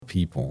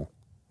people,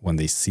 when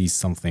they see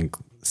something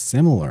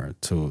similar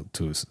to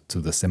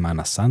the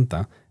Semana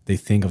Santa, they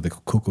think of the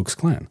Ku Klux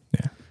Klan.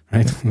 Yeah.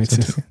 Right?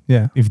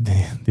 If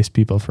these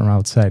people from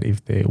outside,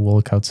 if they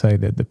walk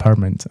outside the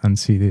department and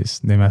see this,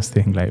 they must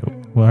think like,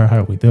 what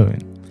are we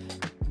doing?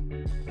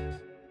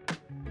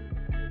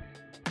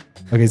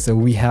 Okay, so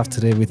we have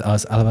today with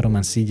us Álvaro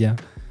Mancilla.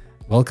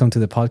 Welcome to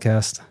the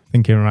podcast.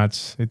 Thank you very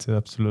much. It's an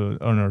absolute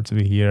honor to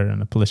be here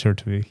and a pleasure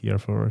to be here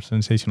for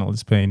Sensational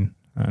Spain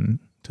and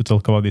to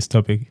talk about this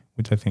topic,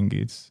 which I think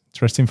is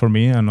interesting for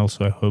me and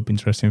also I hope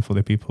interesting for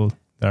the people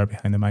that are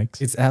behind the mics.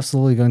 It's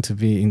absolutely going to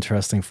be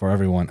interesting for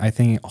everyone. I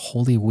think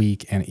Holy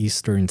Week and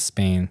Easter in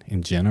Spain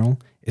in general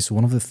is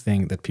one of the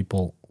things that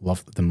people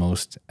love the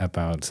most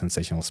about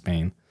Sensational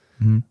Spain.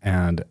 Mm-hmm.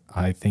 And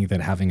I think that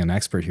having an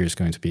expert here is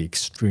going to be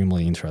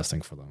extremely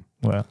interesting for them.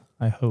 Well,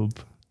 I hope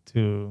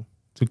to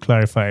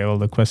clarify all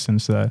the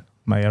questions that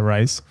might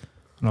arise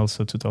and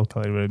also to talk a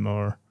little bit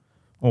more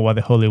on what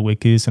the Holy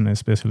Week is, and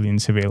especially in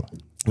Seville,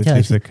 which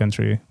is the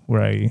country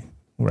where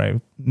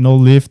I not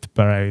lived,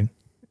 but I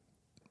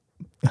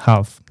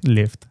have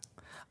lived.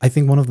 I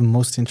think one of the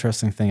most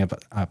interesting thing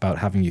about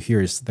having you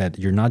here is that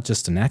you're not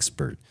just an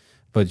expert,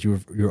 but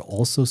you're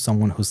also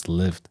someone who's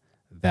lived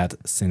that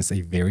since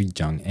a very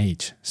young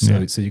age.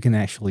 So you can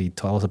actually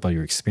tell us about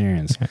your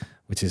experience,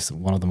 which is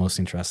one of the most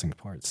interesting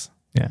parts.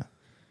 Yeah.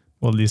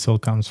 Well, this all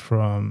comes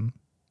from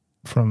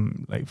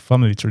like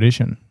family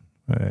tradition.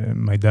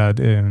 My dad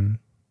in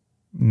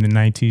the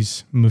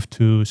 90s moved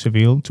to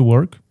Seville to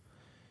work.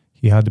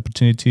 He had the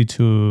opportunity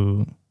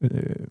to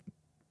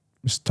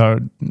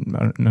start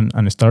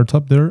a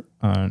startup there,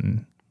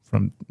 and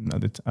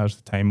as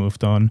the time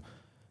moved on,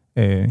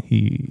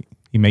 he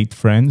made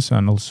friends,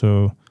 and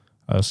also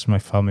as my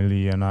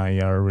family and I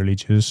are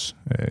religious,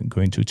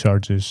 going to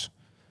churches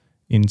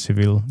in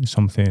Seville is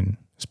something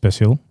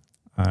special,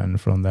 and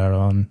from there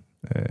on,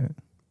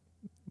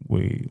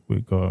 we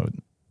got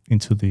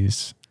into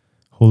this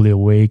Holy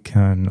Week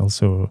and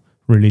also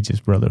religious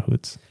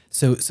brotherhoods.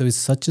 So it's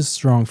such a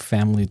strong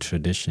family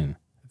tradition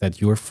that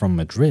you're from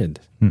Madrid,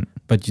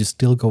 but you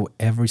still go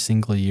every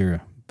single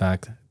year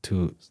back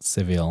to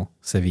Seville,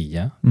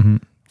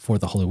 for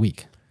the Holy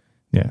Week.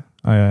 Yeah,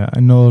 I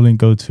not only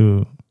go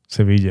to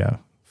Sevilla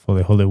for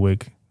the Holy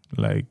Week,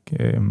 like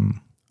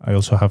I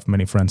also have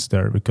many friends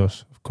there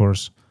because, of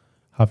course,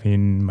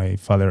 having my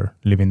father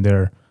living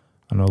there,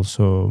 and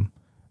also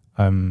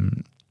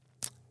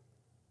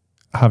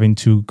having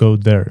to go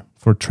there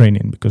for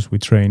training because we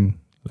train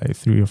like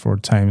 3 or 4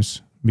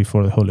 times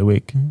before the Holy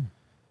Week.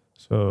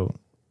 So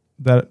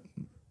that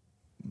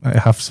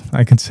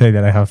I can say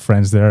that I have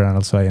friends there, and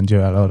also I enjoy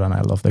a lot, and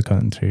I love the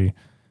country,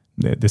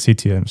 the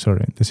city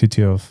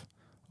of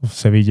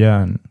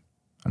Sevilla,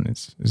 and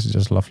it's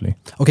just lovely.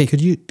 Okay,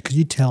 could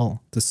you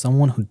tell to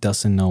someone who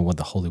doesn't know what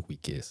the Holy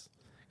Week is?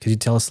 Could you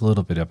tell us a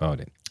little bit about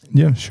it?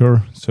 Yeah,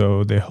 sure.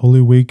 So the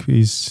Holy Week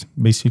is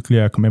basically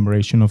a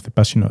commemoration of the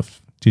Passion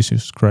of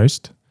Jesus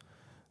Christ,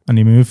 and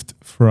he moved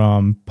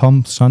from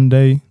Palm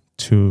Sunday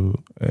to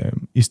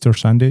Easter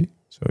Sunday.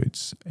 So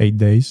it's 8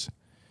 days,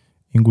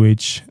 in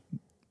which,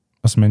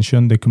 as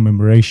mentioned, the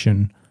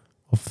commemoration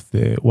of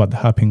what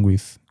happened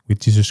with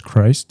Jesus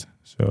Christ.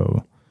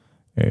 So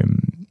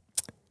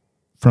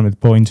from the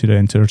point that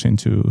enters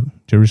into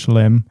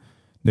Jerusalem,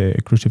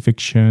 the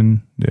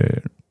crucifixion,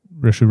 the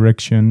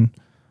resurrection,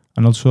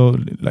 and also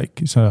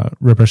like it's a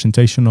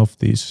representation of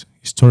these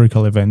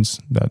historical events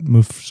that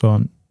moves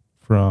on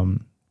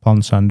from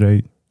Palm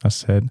Sunday, as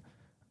said,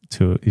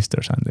 to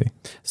Easter Sunday.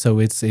 So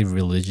it's a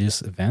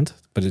religious event,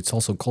 but it's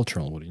also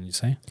cultural, wouldn't you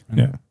say?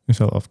 Yeah, it's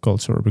a lot of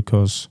culture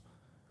because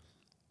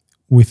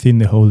within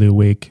the Holy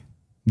Week,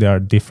 there are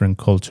different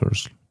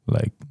cultures,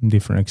 like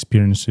different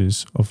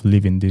experiences of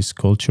living this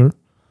culture.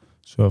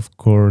 So, of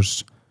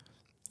course,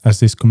 as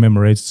this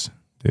commemorates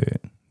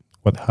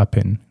what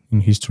happened in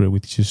history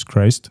with Jesus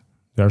Christ,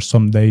 there are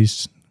some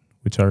days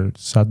which are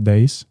sad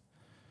days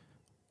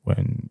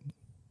when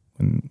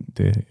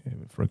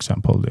for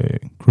example, the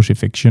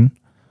crucifixion,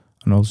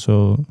 and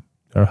also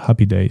there are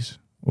happy days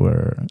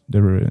where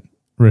the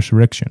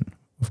resurrection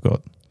of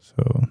God.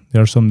 So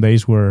there are some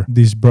days where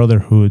these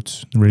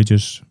brotherhoods,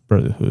 religious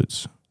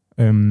brotherhoods,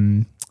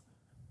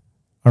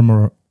 are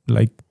more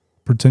like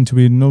pretend to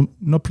be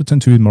not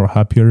pretend to be more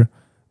happier,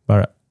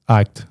 but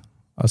act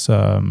as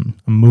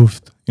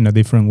moved in a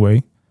different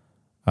way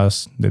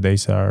as the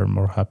days are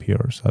more happy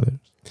or sadder.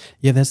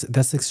 Yeah,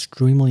 that's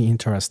extremely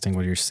interesting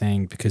what you're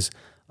saying, because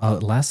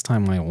last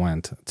time I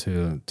went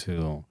to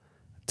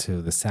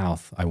the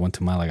south, I went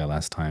to Malaga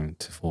last time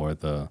for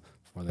the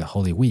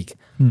Holy Week.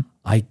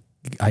 I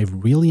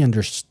really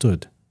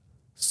understood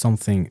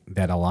something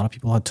that a lot of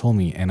people had told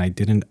me, and I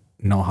didn't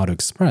know how to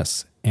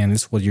express. And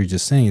it's what you're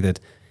just saying, that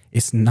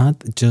it's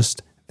not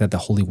just that the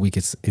Holy Week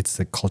it's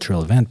a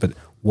cultural event, but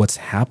what's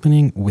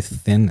happening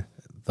within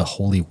the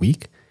Holy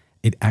Week,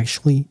 it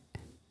actually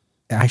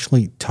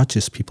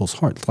touches people's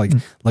hearts.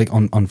 Like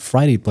on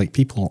Friday, like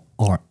people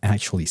are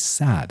actually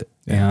sad,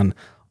 and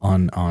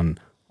on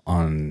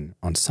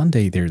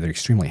Sunday they're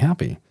extremely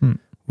happy,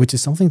 which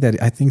is something that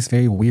I think is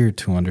very weird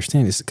to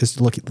understand. Is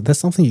because look, that's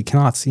something you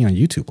cannot see on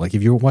YouTube. Like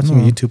if you're watching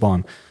YouTube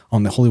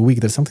on the Holy Week,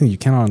 that's something you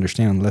cannot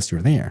understand unless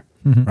you're there,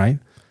 right?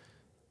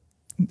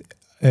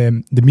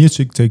 The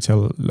music takes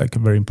a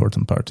very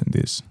important part in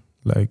this.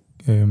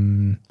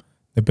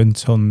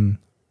 Depends on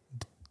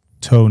the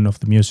tone of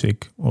the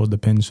music, or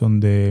depends on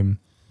the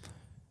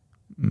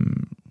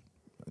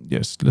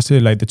let's say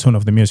the tone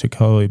of the music,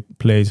 how it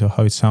plays or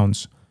how it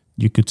sounds.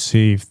 You could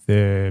see if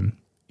the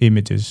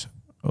images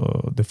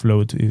or the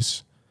float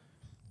is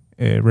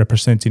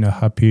representing a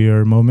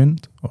happier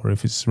moment, or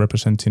if it's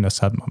representing a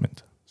sad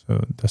moment.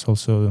 So that's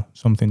also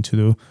something to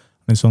do,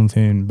 and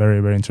something very,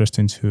 very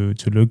interesting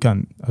to look.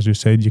 And as you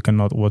said, you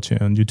cannot watch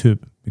it on YouTube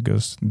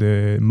because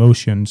the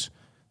emotions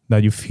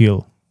that you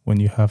feel when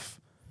you have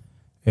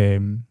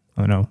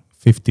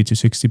 50 to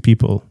 60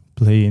 people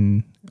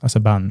playing as a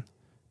band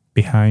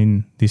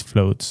behind these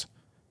floats,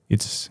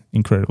 it's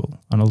incredible.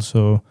 And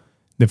also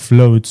the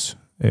floats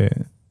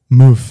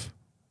move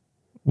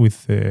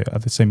with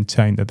at the same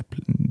time that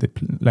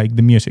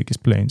the music is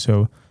playing.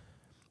 So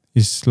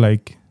it's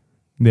like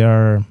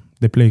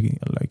they play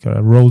like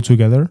a role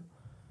together.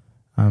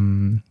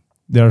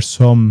 There are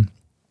some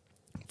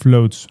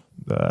floats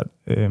that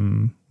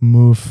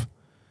move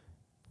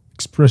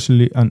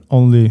expressly and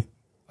only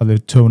at the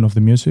tone of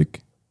the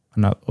music,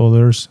 and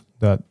others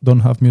that don't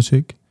have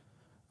music,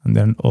 and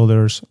then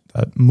others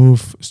that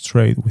move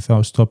straight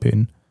without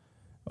stopping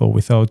or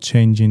without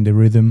changing the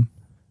rhythm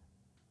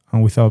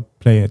and without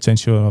paying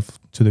attention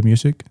to the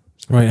music.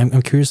 So, right,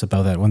 I'm curious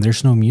about that. When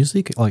there's no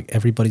music, like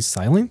everybody's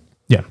silent?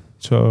 Yeah.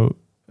 So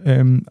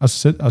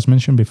as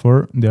mentioned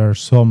before, there are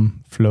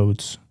some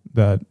floats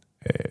that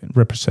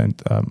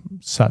represent a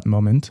sad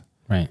moment.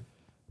 Right.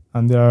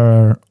 And there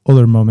are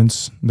other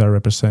moments that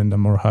represent a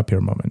more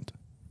happier moment.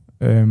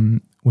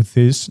 With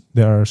this,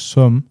 there are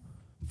some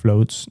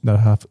floats that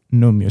have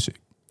no music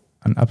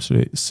and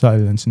absolute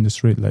silence in the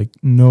street. Like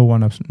no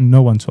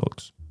one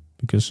talks,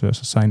 because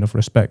it's a sign of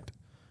respect.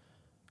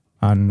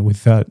 And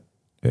with that,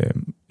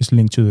 it's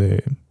linked to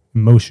the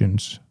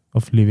emotions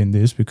of living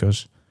this,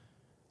 because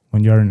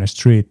when you are in a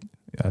street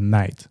at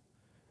night,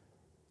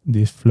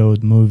 this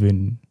float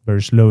moving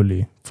very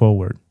slowly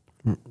forward,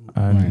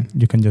 and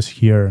you can just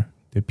hear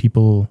the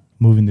people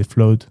moving the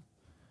float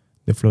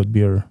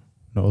beer,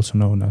 also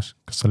known as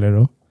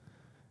castalero.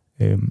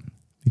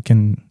 You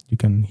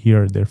can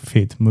hear their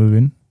feet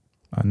moving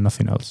and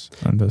nothing else.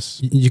 And that's,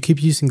 you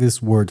keep using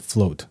this word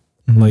float.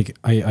 Like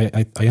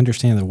I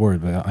understand the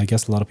word, but I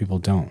guess a lot of people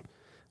don't.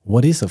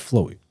 What is a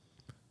float?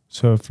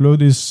 So a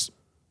float is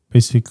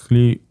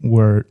basically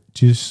where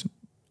just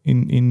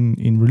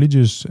in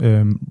religious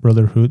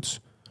brotherhoods,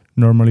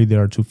 normally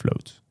there are two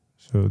floats.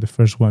 So the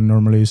first one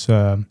normally is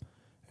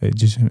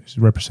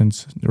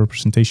represents the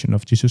representation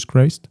of Jesus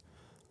Christ,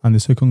 and the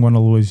second one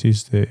always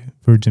is the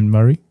Virgin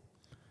Mary.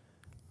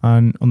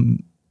 And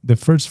on the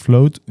first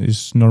float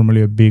is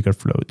normally a bigger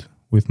float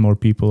with more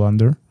people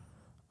under,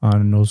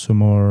 and also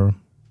more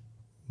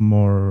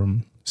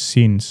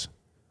scenes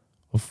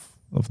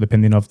of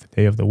depending of the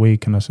day of the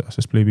week. And as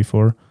explained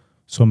before,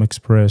 some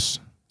express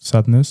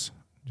sadness,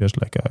 just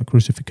like a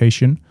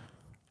crucifixion.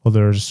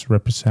 Others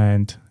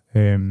represent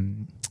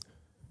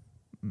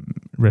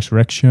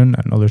resurrection,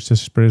 and others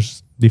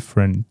express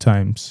different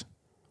times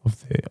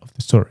of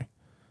the story.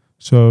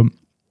 So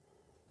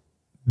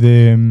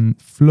the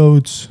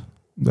floats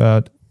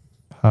that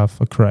have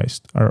a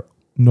Christ are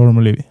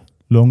normally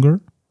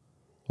longer,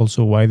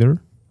 also wider.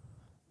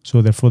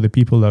 So therefore, the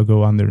people that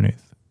go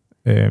underneath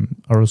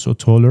are also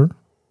taller,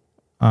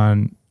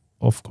 and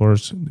of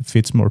course, it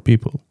fits more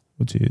people.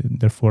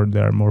 Therefore,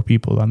 there are more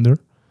people under.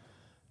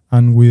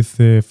 And with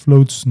the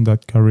floats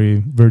that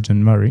carry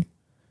Virgin Mary,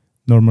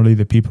 normally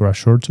the people are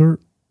shorter,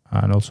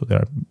 and also there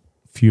are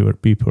fewer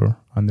people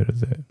under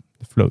the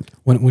float.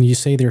 When you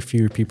say there are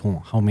fewer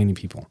people, how many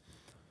people?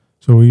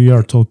 So we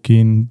are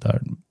talking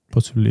that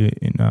possibly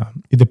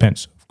it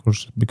depends, of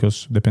course,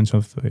 because it depends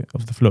of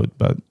the float,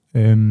 but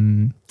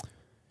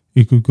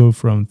it could go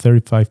from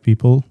 35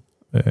 people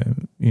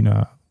in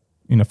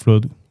a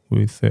float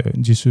with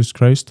Jesus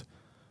Christ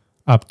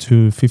up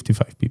to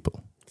 55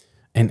 people.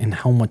 And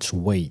how much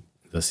weight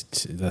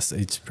does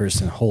each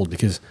person hold?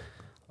 Because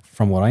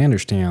from what I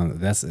understand,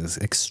 that's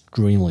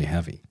extremely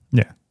heavy.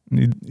 Yeah,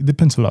 it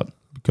depends a lot,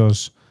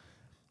 because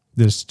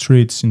the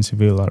streets in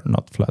Seville are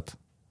not flat.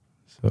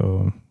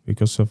 So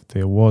because of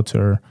the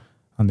water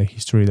and the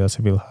history that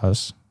Seville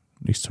has,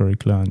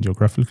 historically and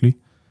geographically,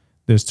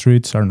 the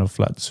streets are not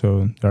flat.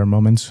 So there are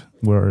moments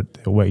where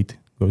the weight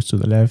goes to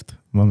the left,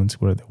 moments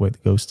where the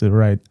weight goes to the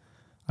right,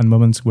 and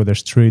moments where the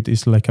street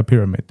is like a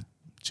pyramid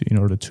in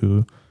order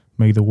to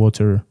make the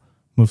water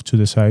move to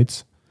the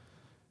sides.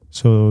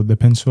 So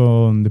depends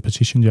on the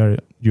position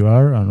you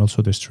are, and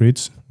also the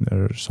streets.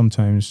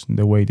 Sometimes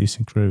the weight is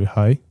incredibly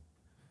high,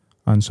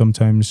 and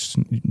sometimes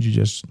you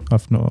just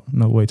have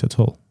no weight at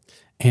all.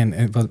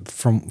 And but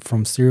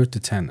from 0 to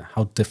 10,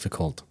 how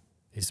difficult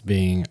is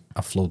being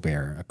a float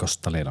bearer, a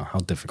costalero? How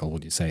difficult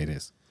would you say it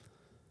is?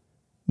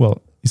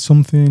 Well, it's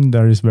something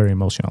that is very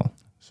emotional.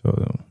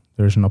 So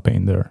there's no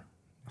pain there.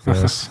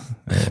 Yes.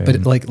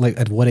 But like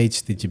at what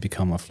age did you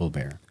become a float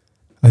bearer?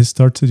 I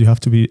started, you have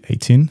to be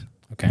 18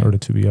 Okay. in order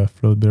to be a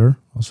float bearer.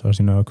 Also, as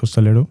you know, a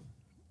costalero.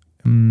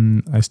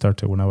 I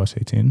started when I was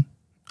 18.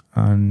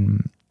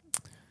 And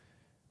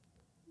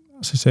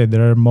as I said,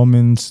 there are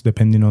moments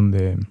depending on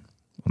the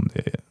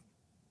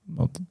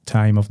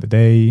time of the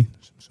day.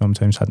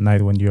 Sometimes at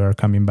night when you are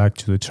coming back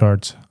to the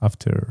church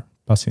after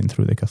passing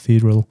through the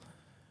cathedral.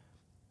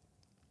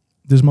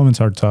 These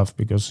moments are tough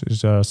because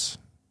it's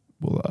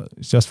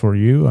just for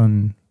you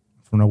and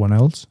for no one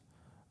else,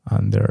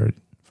 and they're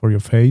for your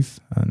faith,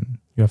 and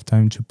you have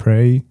time to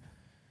pray.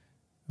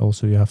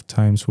 Also, you have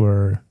times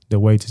where the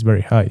weight is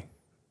very high,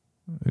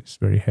 it's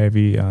very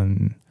heavy,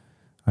 and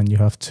you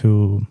have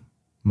to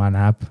man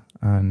up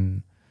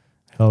and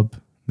help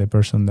the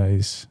person that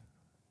is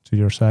to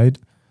your side.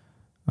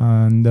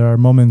 And there are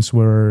moments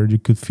where you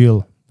could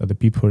feel that the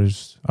people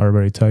are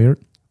very tired,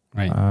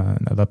 Right.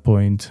 and at that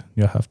point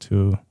you have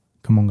to,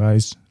 come on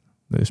guys,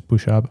 let's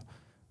push up.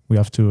 We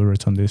have to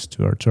return this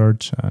to our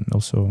church, and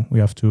also we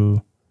have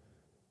to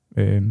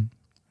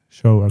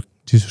show our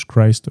Jesus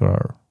Christ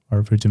or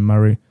our Virgin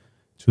Mary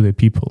to the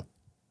people,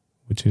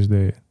 which is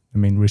the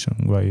main reason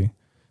why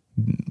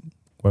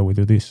we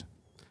do this.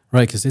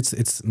 Right, because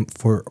it's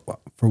for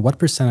what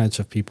percentage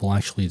of people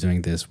actually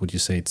doing this would you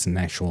say it's an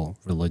actual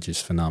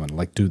religious phenomenon?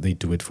 Like, do they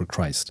do it for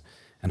Christ,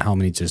 and how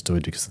many just do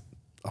it because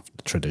of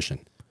the tradition?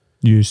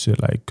 You use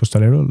like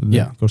costalero,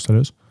 Yeah.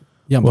 costaleros.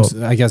 Yeah, Well,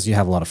 I guess you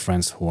have a lot of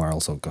friends who are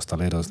also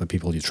costaleros, the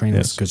people you train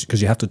Yes. with,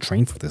 because you have to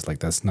train for this. Like,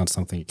 that's not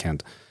something you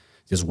can't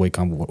just wake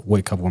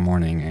up one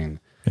morning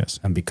Yes.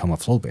 and become a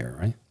float bearer,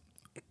 right?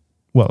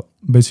 Well,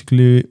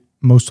 basically,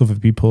 most of the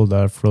people that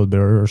are float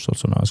bearers,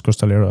 also known as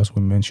costaleros, as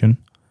we mentioned,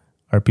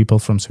 are people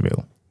from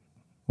Seville,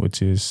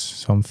 which is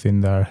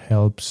something that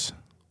helps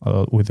a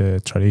lot with the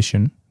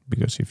tradition,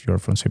 because if you're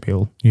from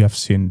Seville, you have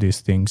seen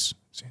these things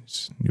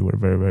since you were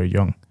very, very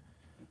young.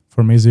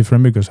 For me, it's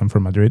different because I'm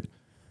from Madrid,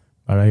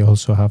 but I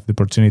also have the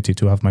opportunity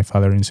to have my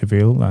father in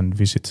Seville and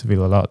visit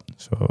Seville a lot.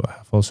 So I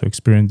have also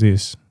experienced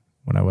this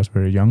when I was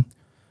very young.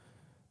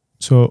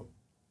 So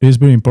it is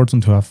very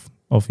important to have,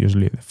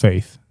 obviously, the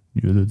faith.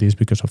 You do this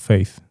because of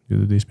faith. You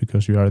do this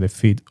because you are the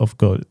feet of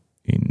God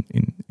in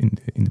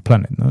the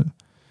planet. No?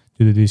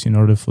 You do this in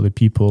order for the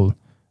people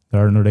that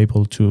are not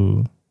able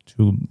to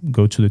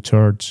go to the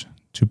church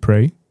to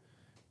pray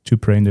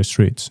in the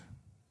streets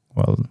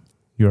while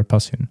you are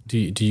passing. Do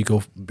you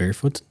go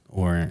barefoot,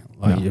 or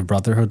No. your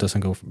brotherhood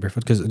doesn't go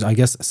barefoot? Because I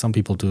guess some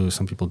people do,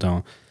 some people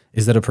don't.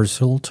 Is that a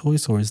personal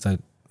choice, or is that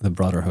the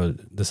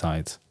brotherhood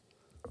decides?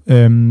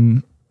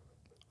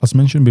 As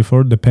mentioned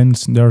before,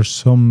 depends. There are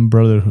some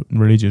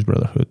religious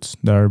brotherhoods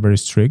that are very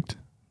strict,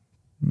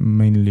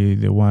 mainly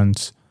the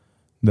ones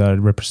that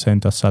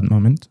represent a sad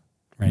moment.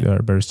 Right. They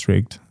are very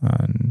strict,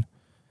 and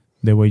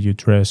the way you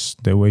dress,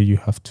 the way you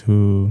have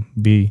to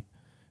be,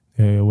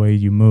 the way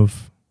you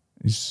move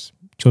is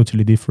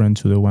totally different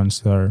to the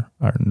ones that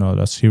are not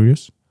as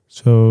serious.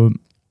 So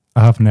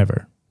I have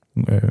never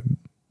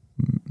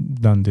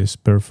done this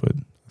barefoot.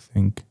 I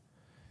think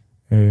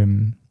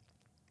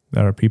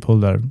there are people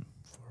that,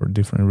 for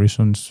different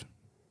reasons,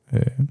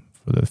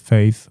 for the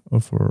faith or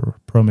for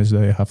promise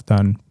they have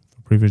done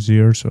for previous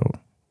years or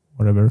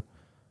whatever,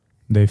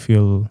 they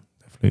feel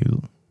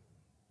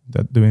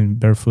that doing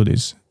barefoot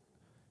is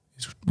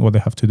what they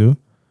have to do.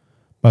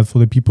 But for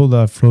the people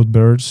that float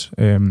bears,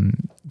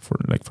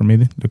 for me,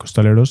 the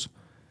costaleros,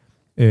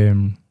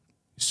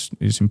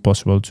 it's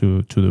impossible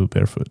to do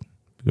barefoot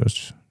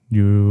because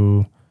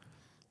you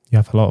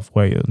have a lot of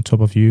weight on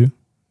top of you.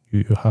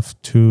 You have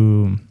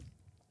to.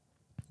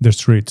 The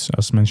streets,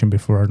 as mentioned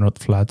before, are not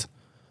flat,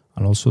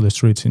 and also the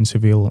streets in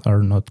Seville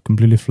are not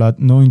completely flat.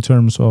 No, in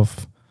terms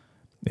of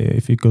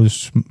if it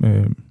goes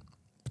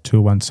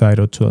to one side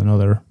or to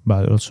another,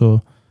 but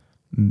also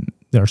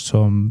there are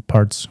some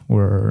parts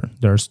where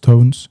there are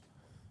stones.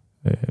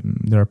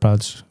 There are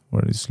parts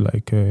where it's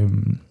like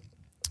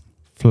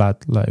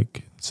flat,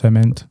 like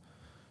cement.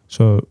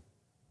 So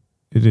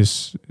it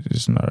is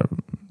not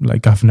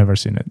like I've never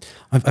seen it.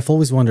 I've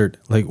always wondered,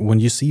 like, when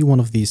you see one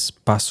of these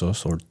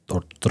pasos or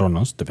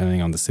tronos,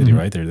 depending on the city,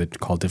 right? They're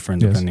called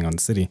different Yes. depending on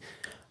the city.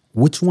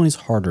 Which one is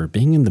harder,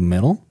 being in the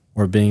middle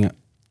or being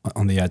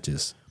on the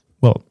edges?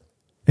 Well,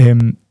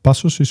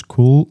 pasos is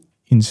cool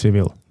in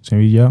Seville.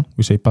 Sevilla,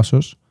 we say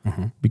pasos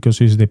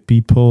because it's the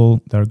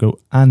people that go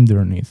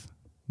underneath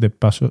the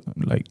paso,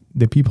 like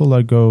the people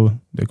that go,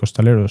 the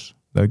costaleros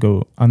that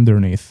go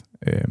underneath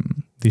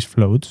these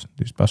floats,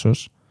 these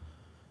pasos.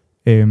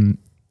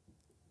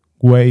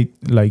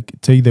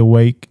 Take the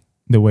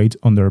weight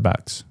on their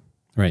backs,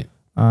 Right.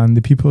 and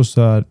the people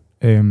that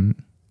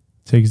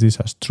takes this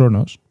as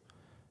tronos,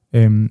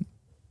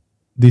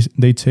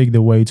 they take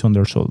the weight on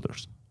their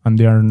shoulders, and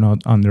they are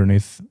not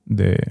underneath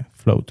the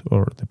float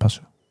or the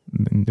paso.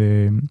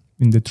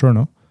 In the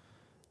trono,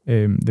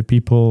 the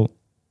people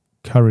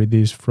carry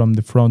this from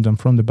the front and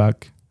from the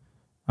back,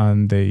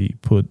 and they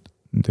put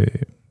the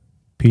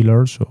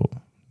pillars or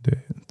the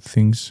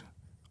things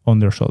on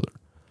their shoulder.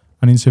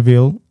 And in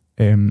Seville,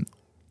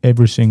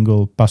 every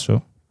single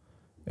paso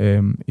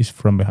is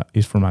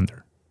from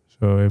under.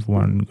 So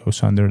everyone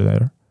goes under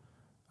there,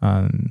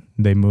 and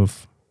they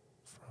move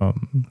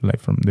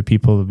from the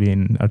people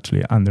being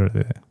actually under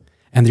the.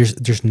 And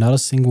there's not a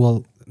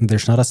single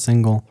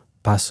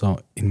paso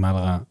in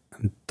Malaga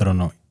and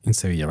trono in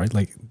Sevilla, right?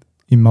 Like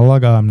in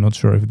Malaga, I'm not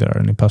sure if there are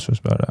any pasos,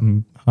 but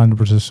I'm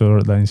 100%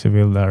 sure that in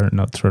Seville there are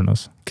not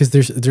tronos. Because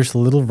there's a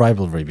little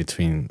rivalry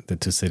between the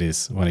two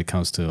cities when it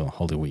comes to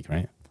Holy Week,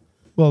 right?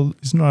 Well,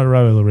 it's not a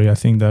rivalry. I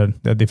think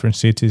that there are different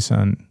cities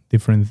and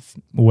different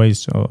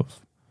ways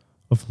of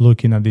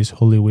looking at this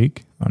Holy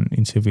Week. And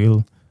in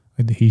Seville,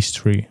 like the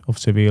history of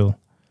Seville,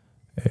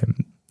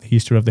 the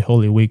history of the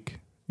Holy Week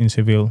in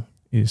Seville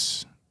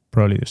is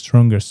probably the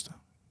strongest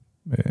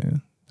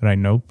that I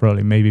know.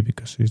 Probably maybe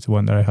because it's the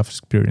one that I have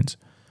experienced.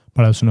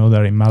 But I also know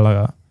that in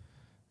Malaga,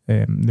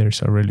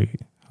 there's a really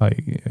high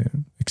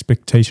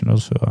expectation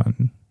also,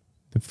 and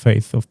the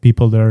faith of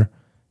people there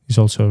is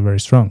also very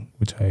strong,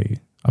 which I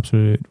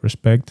absolutely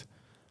respect,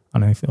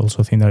 and I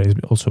also think that is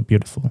also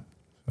beautiful.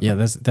 Yeah,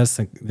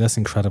 that's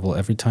incredible.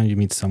 Every time you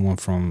meet someone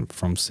from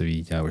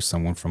Sevilla or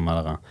someone from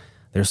Malaga,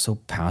 they're so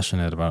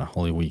passionate about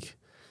Holy Week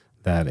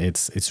that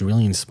it's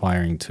really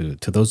inspiring to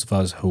those of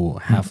us who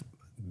have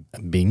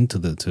been to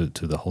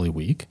the Holy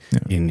Week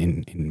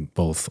in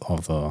both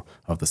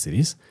of the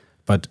cities,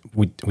 but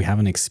we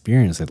haven't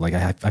experienced it. Like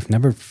I've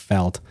never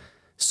felt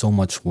so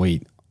much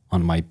weight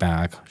on my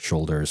back,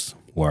 shoulders,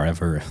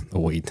 wherever the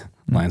weight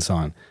lands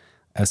on,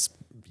 as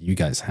you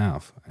guys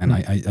have. And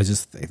I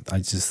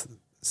just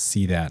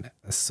see that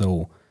as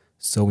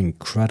so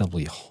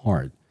incredibly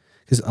hard,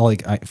 because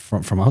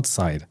from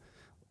outside,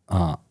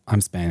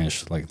 I'm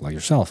Spanish like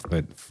yourself,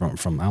 but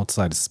from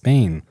outside of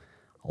Spain,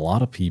 a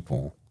lot of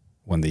people,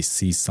 when they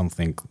see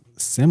something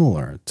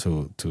similar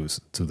to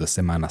the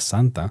Semana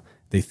Santa,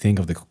 they think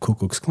of the Ku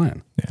Klux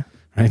Klan. Yeah.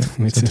 Right?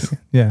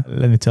 Yeah.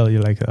 Let me tell you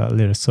like a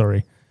little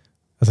story.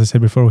 As I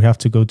said before, we have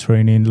to go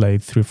training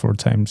like 3-4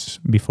 times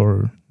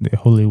before the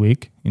Holy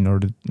Week in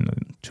order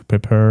to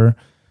prepare.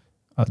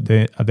 At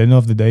the end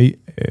of the day,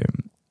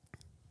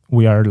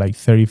 we are like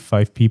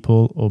 35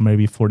 people or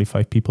maybe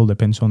 45 people,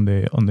 depends on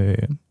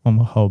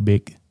how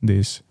big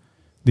this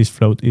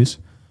float is.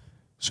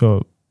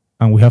 So,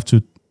 and we have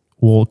to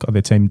walk at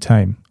the same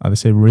time, at the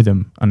same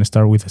rhythm, and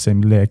start with the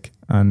same leg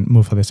and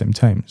move at the same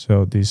time.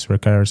 So this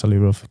requires a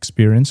little of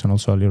experience and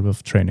also a little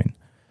of training.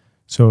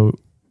 So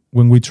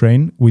when we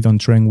train, we don't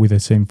train with the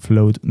same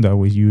float that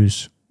we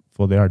use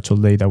for the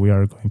untold day that we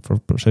are going for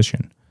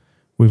procession.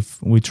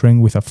 We train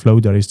with a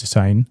float that is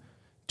designed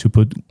to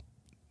put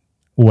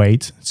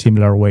weight,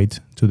 similar weight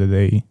to the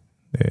day,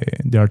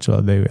 the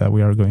untold day that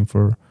we are going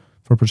for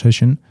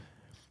procession.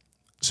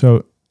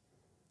 So,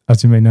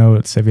 as you may know,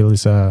 Seville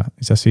is a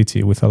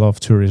city with a lot of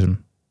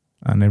tourism,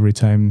 and every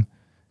time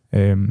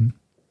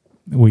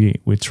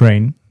we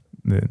train,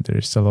 there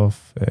is a lot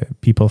of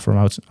people from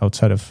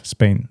outside of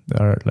Spain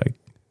that are like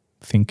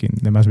thinking.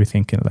 They must be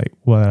thinking like,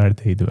 what are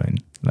they doing?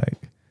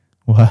 Like,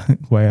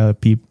 why are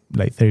people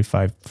like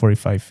 35,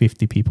 45,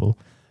 50 people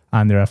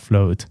under a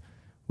float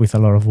with a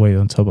lot of weight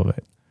on top of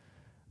it?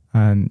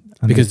 And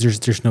because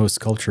there's no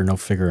sculpture, no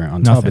figure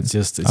on nothing, top. It's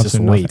just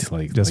weight,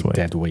 nothing. like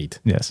dead weight.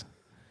 Yes,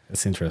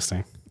 that's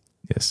interesting.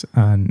 Yes,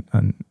 and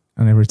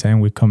every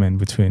time we come in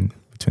between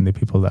the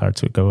people that are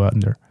to go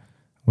under,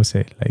 we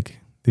say like,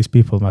 these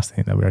people must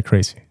think that we are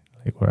crazy.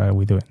 Like, what are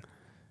we doing?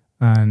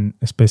 And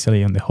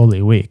especially on the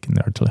Holy Week, in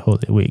the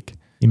Holy Week,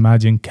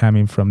 imagine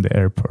coming from the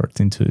airport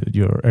into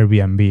your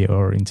Airbnb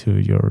or into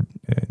your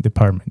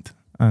department,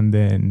 and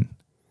then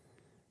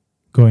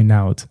going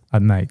out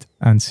at night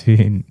and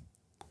seeing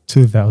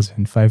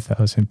 2,000,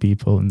 5,000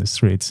 people in the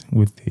streets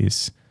with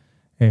this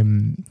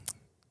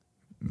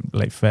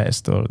like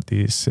vest or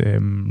these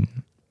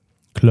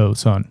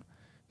clothes on,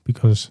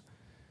 because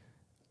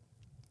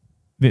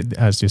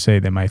as you say,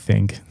 they might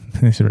think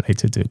it's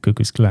related to Ku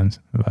Klux Klan.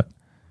 But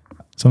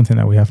something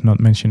that we have not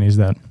mentioned is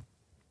that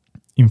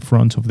in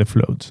front of the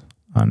floats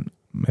and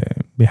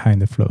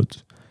behind the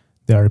floats,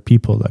 there are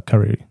people that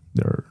carry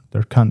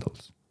their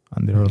candles,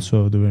 and they're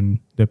also doing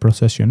the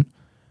procession,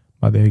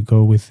 but they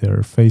go with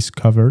their face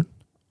covered,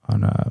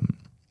 and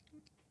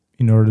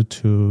in order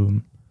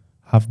to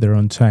have their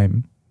own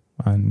time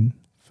and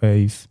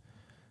faith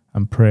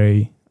and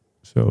pray.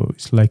 So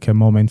it's like a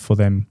moment for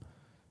them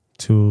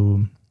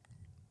to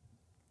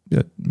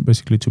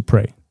basically to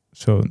pray.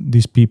 So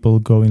these people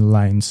go in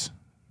lines,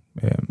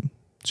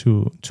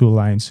 two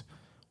lines,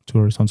 two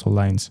horizontal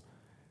lines,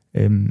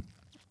 and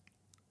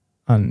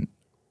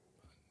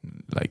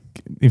like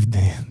if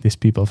these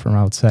people from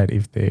outside,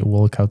 if they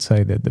walk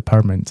outside the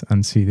department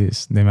and see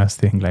this, they must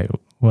think like,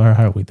 what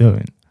are we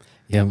doing?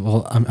 Yeah,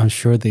 well, I'm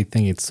sure they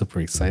think it's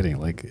super exciting.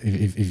 Like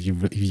if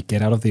you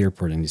get out of the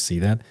airport and you see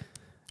that,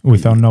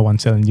 without no one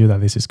telling you that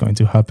this is going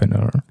to happen,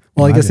 or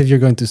well, I guess if you're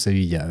going to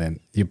Sevilla, then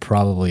you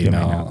probably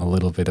know a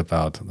little bit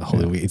about the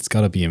Holy Week. It's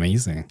got to be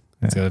amazing.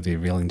 It's got to be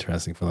real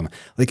interesting for them.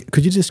 Like,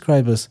 could you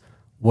describe us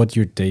what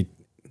your day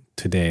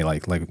today,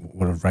 like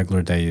what a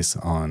regular day is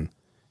on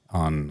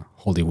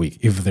Holy Week,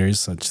 if there is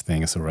such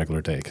thing as a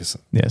regular day?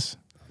 Yes.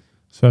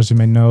 So as you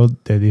may know,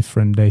 the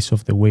different days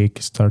of the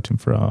week, starting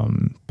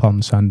from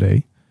Palm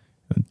Sunday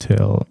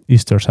until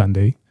Easter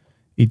Sunday,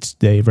 each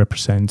day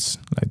represents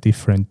like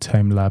different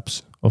time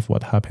lapse of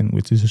what happened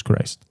with Jesus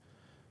Christ.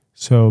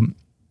 So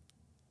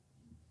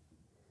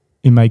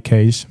in my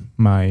case,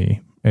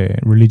 my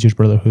religious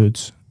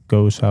brotherhoods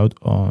goes out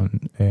on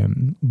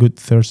Good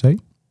Thursday,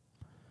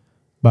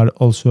 but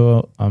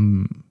also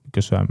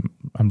because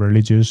I'm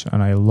religious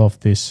and I love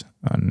this,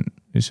 and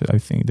I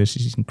think this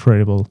is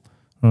incredible.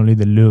 Not only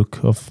the look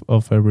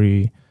of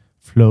every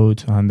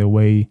float and the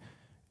way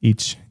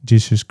each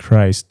Jesus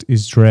Christ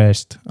is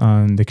dressed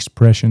and the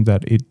expression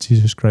that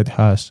Jesus Christ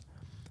has,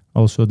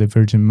 also the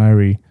Virgin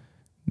Mary,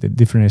 the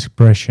different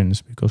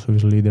expressions, because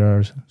obviously there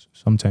are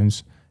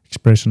sometimes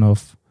expression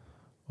of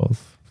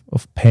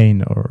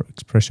pain or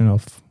expression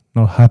of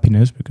not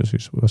happiness because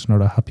it was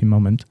not a happy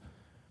moment,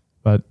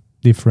 but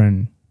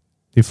different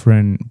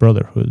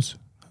brotherhoods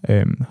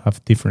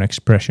have different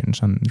expressions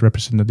and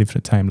represent a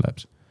different time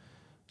lapse.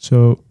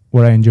 So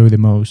what I enjoy the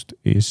most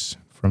is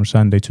from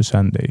Sunday to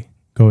Sunday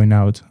going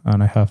out,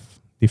 and I have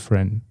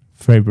different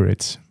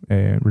favorites,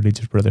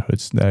 religious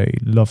brotherhoods that I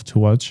love to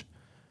watch,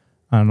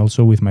 and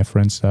also with my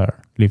friends that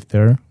live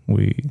there,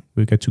 we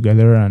get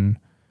together, and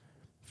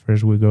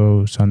first we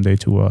go Sunday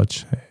to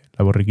watch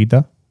La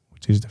Borriquita,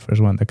 which is the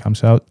first one that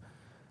comes out,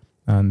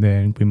 and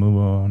then we move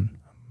on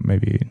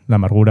maybe La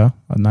Amargura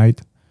at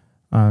night,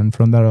 and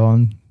from there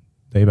on,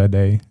 day by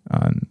day,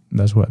 and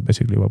that's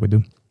basically what we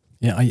do.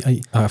 Yeah,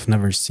 I've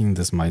never seen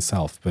this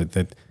myself, but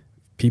that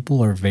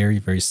people are very,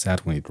 very sad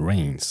when it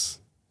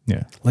rains.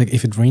 Yeah. Like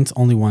if it rains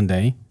only one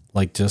day,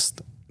 like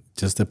just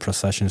the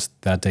processions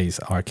that days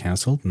are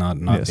canceled, not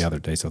Yes. the other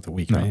days of the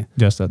week, No, right?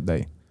 just that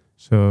day.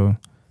 So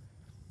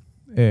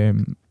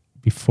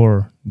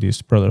before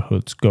these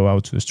brotherhoods go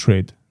out to the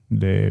street,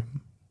 they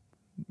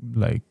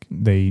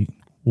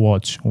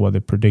watch what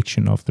the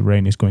prediction of the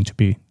rain is going to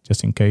be,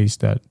 just in case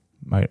that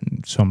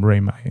some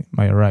rain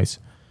might arise.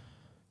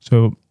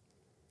 So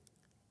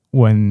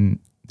when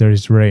there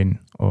is rain,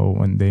 or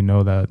when they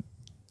know that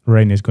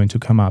rain is going to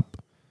come up,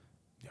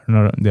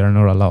 they are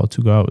not allowed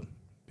to go out,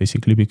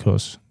 basically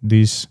because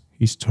these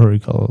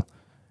historical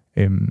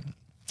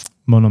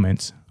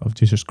monuments of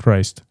Jesus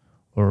Christ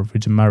or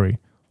Virgin Mary,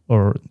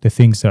 or the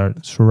things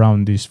that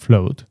surround this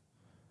float,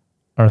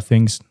 are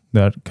things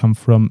that come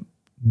from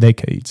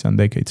decades and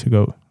decades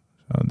ago.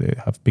 So they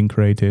have been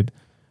created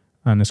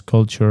and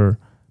sculptured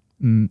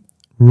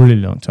really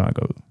long time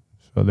ago.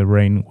 So the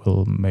rain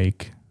will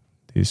make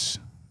this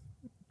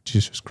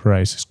Jesus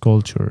Christ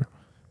sculpture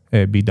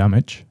be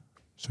damaged.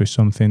 So it's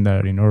something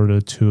that in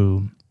order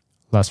to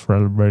last for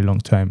a very long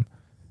time,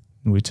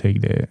 we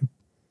take the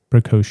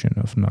precaution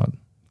of not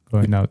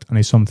going out. And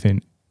it's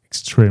something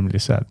extremely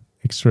sad,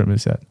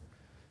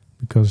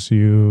 because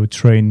you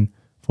train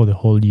for the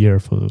whole year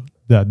for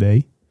that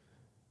day.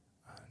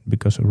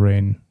 Because of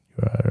rain,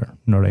 you are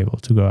not able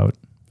to go out.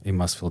 It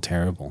must feel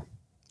terrible.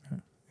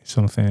 It's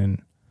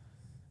something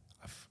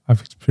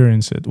I've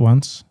experienced it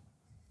once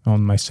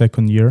on my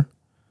second year.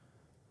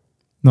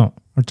 No,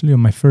 actually on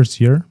my first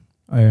year.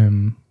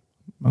 I'm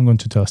going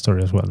to tell a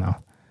story as well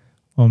now.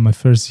 On my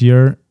first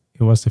year,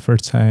 it was the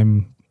first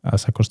time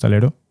as a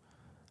costalero.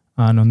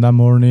 And on that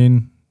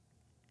morning,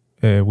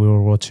 we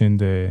were watching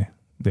the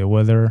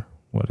weather,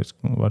 what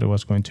it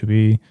was going to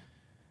be.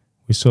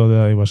 We saw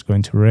that it was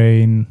going to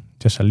rain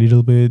just a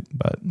little bit,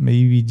 but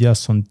maybe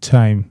just on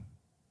time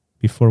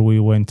before we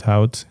went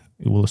out,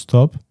 it will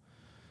stop.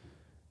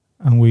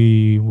 And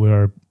we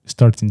were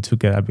starting to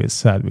get a bit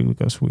sad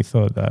because we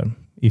thought that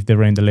if the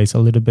rain delays a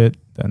little bit,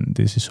 then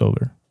this is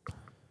over.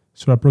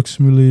 So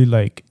approximately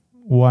like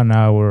 1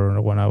 hour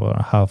and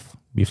a half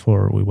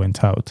before we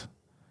went out,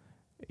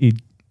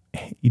 it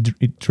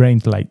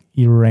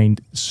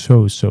rained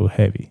so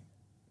heavy.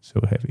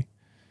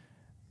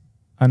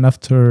 And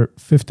after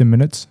 15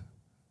 minutes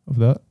of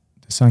that,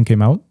 the sun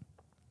came out,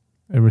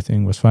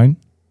 everything was fine,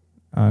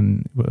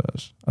 and it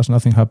was as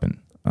nothing happened.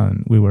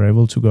 And we were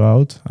able to go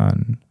out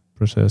and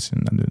process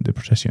and do the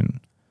procession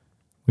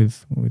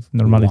with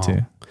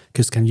normality.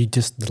 Because can you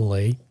just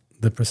delay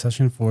the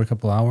procession for a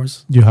couple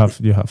hours? You have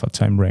a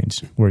time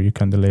range where you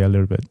can delay a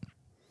little bit,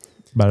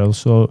 but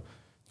also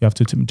you have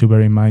to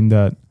bear in mind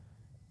that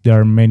there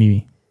are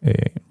many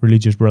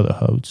religious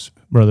brotherhoods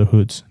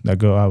that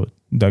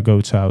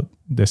goes out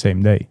the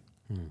same day.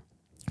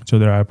 So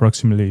there are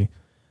approximately,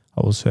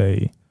 I will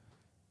say,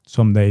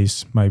 some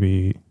days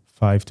maybe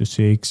 5 to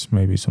 6,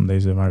 maybe some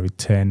days there might be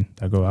 10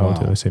 that go out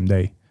the same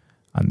day,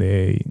 and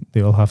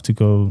they all have to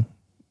go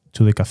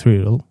to the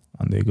cathedral,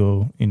 and they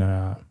go in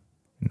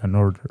an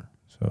order.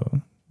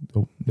 So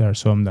there are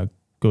some that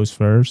goes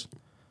first,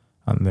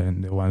 and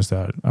then the ones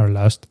that are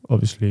last,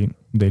 obviously,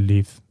 they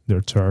leave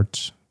their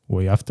church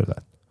way after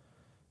that.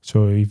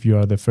 So if you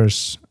are the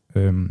first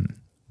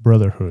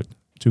brotherhood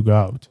to go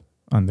out,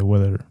 and the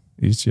weather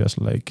is just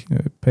like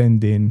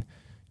pending,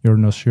 you're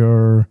not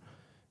sure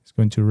it's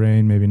going to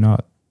rain, maybe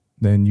not,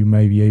 then you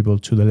may be able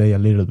to delay a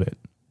little bit.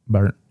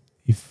 But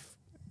if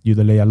you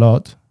delay a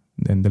lot,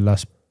 then the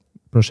last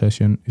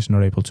procession is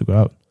not able to go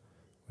out,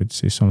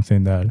 which is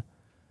something that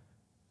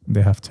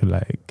they have to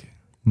like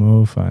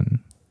move and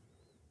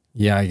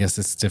Yeah, I guess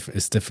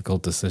it's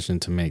difficult decision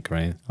to make,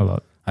 right? a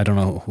lot. I don't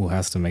know who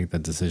has to make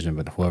that decision,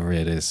 but whoever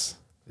it is,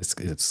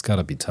 it's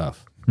gotta be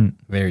tough,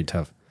 very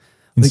tough.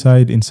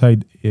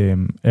 Inside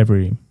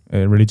every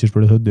religious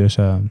brotherhood, there's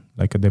a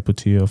like a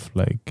deputy of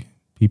like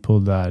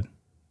people that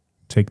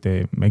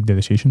make the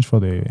decisions for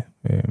the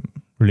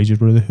religious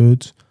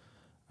brotherhoods,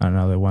 and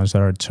are the ones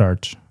that are in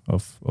charge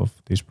of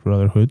these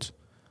brotherhoods,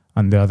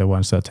 and they are the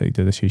ones that take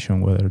the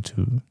decision whether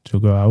to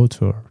go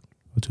out or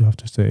to have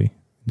to stay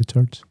in the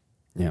church.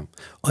 Yeah,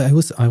 I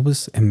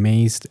was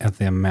amazed at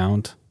the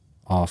amount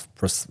of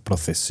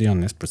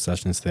processions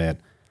that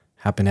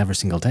happen every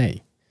single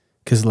day.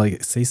 Because,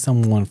 like, say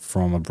someone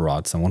from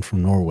abroad, someone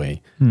from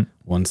Norway,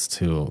 wants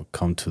to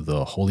come to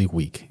the Holy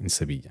Week in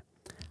Seville.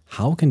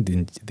 How can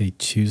they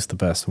choose the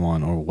best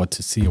one, or what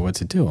to see, or what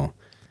to do?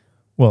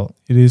 Well,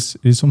 it is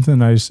something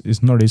that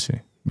is not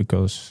easy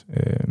because,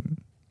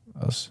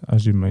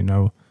 as you may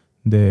know,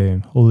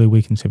 the Holy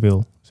Week in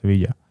Seville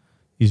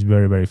is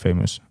very, very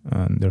famous,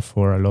 and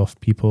therefore a lot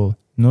of people,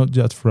 not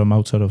just from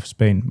outside of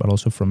Spain, but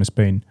also from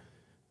Spain,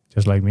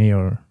 just like me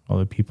or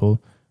other people,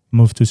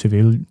 move to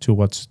Seville to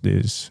watch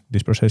these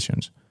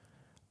processions.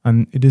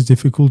 And it is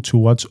difficult to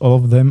watch all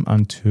of them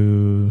and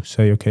to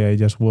say, okay, I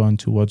just want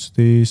to watch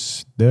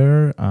this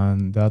there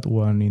and that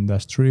one in the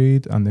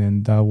street and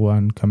then that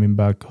one coming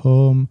back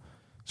home.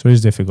 So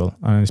it's difficult,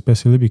 and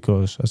especially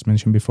because, as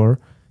mentioned before,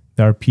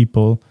 there are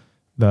people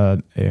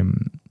that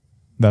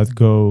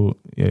go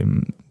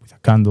with a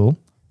candle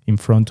in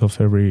front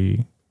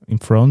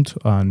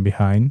and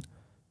behind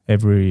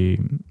every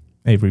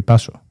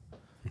paso.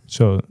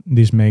 So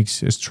this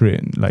makes a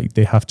street, like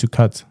they have to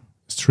cut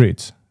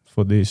streets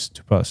for this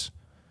to pass.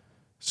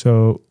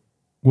 So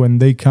when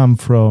they come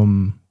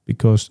from,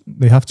 because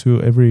they have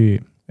to,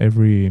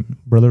 every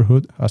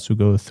brotherhood has to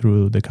go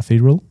through the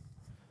cathedral,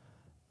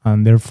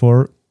 and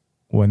therefore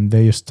when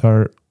they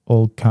start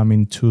all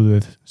coming to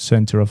the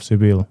center of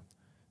Seville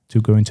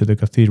to go into the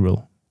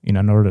cathedral in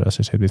an order, as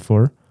I said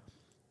before,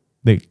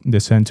 the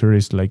center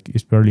is like,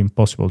 it's barely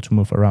impossible to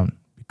move around,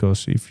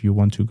 because if you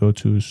want to go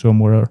to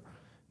somewhere,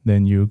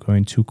 then you're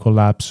going to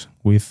collapse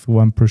with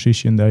one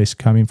procession that is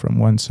coming from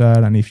one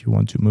side, and if you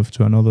want to move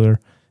to another,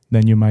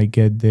 then you might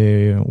get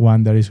the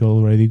one that is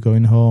already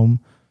going home.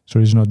 So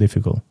it's not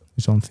difficult.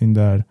 It's something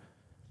that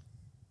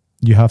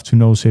you have to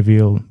know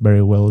Seville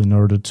very well in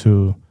order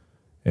to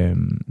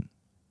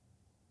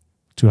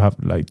have,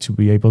 like, to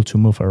be able to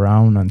move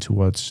around and to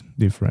watch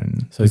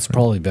different. So it's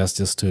probably best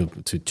just to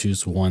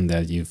choose one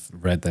that you've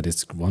read that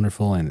is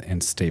wonderful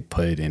and stay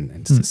put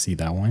and to see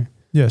that one.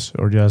 Yes,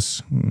 or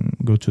just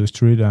go to the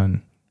street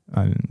and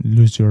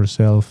lose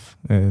yourself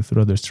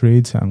through the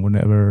streets, and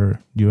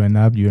whenever you end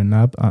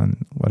up,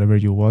 and whatever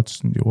you watch.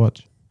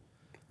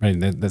 Right,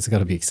 that's got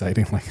to be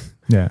exciting. Like,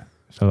 yeah,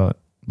 it's a lot,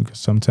 because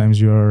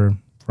sometimes when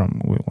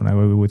I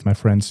go with my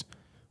friends,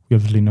 we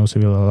obviously know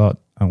Seville a lot,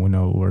 and we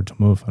know where to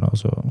move, and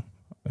also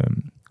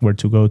where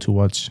to go to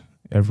watch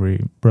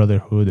every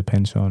brotherhood.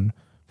 Depends on,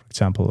 for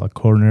example, a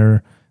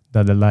corner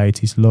that the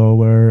light is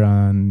lower,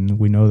 and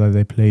we know that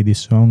they play this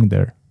song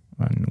there.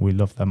 And we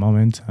love that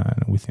moment,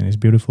 and we think it's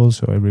beautiful.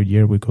 So every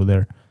year we go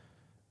there.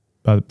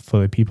 But for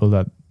the people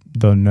that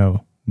don't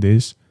know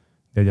this,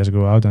 they just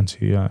go out and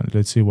see.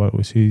 Let's see what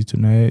we see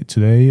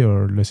today,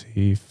 or let's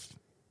see if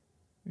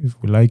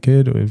we like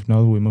it, or if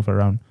not, we move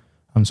around.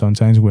 And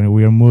sometimes when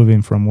we are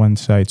moving from one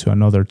side to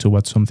another to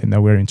watch something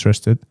that we're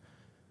interested,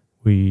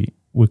 we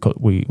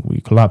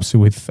collapse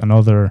with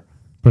another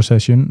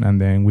procession,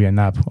 and then we end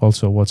up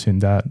also watching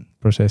that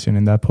procession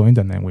in that point,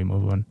 and then we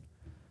move on.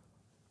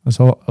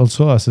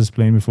 Also, as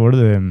explained before,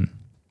 there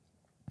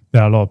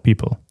are a lot of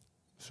people.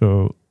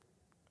 So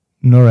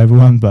not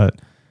everyone,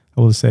 but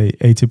I will say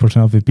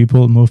 80% of the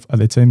people move at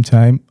the same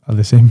time, at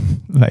the same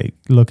like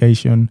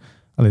location,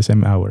 at the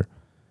same hour.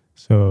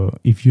 So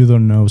if you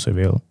don't know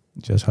Seville,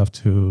 you just have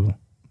to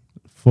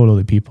follow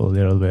the people a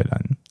little bit,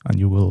 and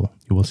you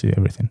will see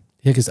everything.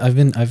 Yeah, because I've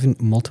been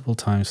multiple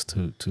times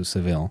to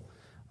Seville,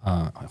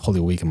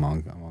 Holy Week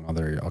among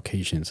other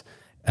occasions,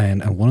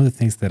 and one of the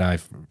things that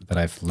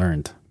I've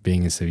learned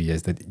being in Seville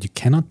is that you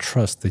cannot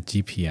trust the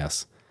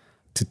GPS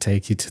to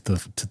take you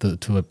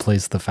to a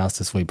place the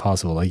fastest way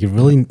possible. Like, you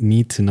really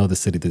need to know the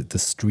city. The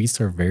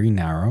streets are very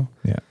narrow,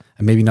 yeah,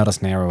 and maybe not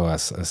as narrow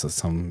as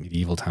some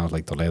medieval towns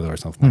like Toledo or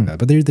something like that.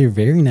 But they're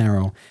very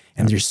narrow,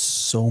 and there's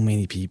so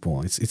many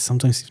people. It's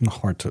sometimes even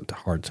hard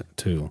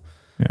to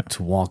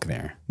walk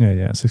there.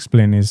 Yeah. As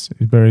explained, it's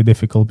very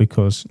difficult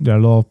because there are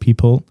a lot of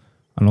people,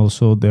 and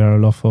also there are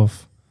a lot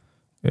of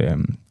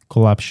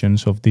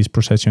collapsions of this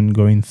procession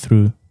going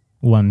through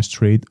one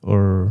street,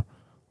 or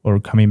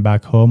coming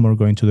back home, or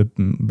going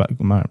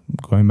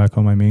back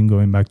home.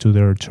 Going back to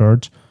their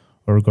church,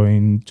 or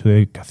going to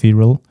the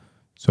cathedral.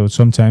 So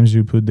sometimes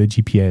you put the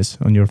GPS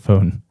on your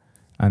phone,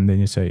 and then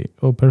you say,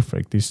 "Oh,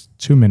 perfect! It's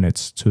 2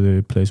 minutes to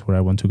the place where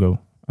I want to go,"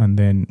 and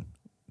then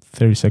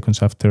 30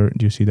 seconds after,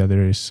 you see that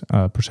there is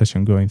a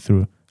procession going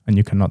through, and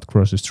you cannot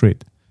cross the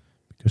street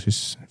because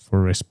it's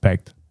for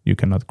respect. You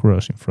cannot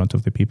cross in front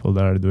of the people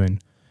that are doing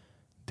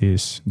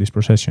these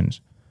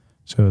processions.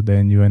 So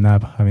then you end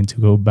up having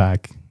to go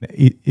back.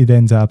 It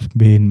ends up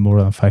being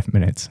more than 5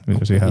 minutes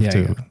because you have to.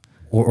 Yeah.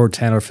 Or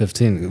 10 or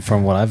 15.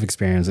 From what I've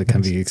experienced, it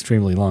can be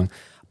extremely long.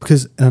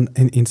 Because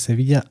in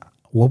Sevilla,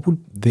 what would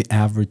the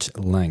average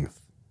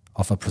length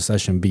of a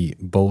procession be?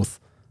 Both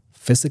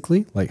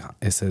physically, like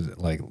is it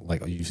like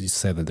you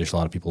said that there's a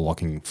lot of people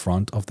walking in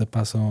front of the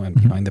paso and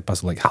behind the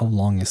paso. Like how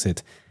long is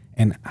it?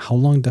 And how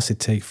long does it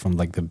take from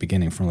like the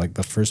beginning, from like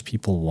the first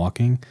people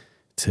walking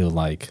to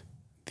like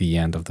the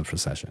end of the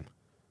procession?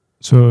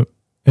 So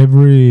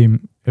every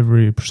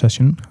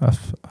procession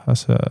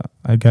has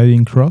a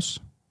guiding cross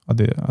at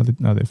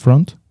the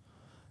front,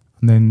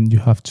 and then you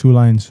have two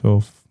lines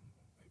of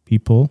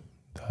people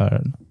that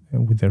are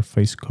with their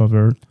face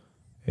covered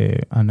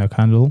and a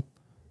candle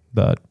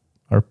that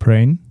are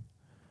praying,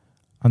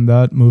 and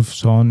that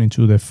moves on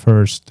into the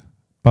first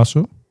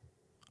paso,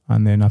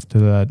 and then after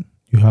that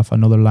you have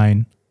another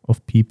line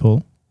of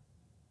people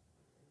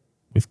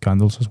with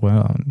candles as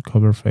well and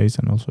covered face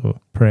and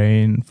also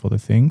praying for the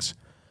things.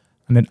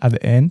 And then at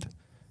the end,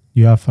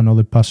 you have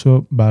another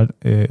paso, but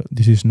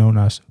this is known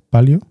as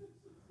palio,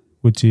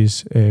 which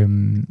is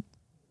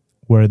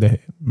where the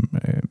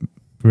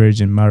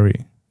Virgin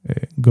Mary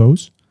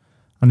goes.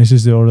 And this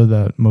is the order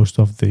that most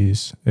of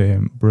these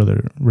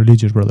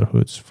religious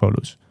brotherhoods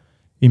follows.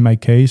 In my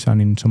case and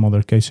in some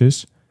other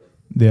cases,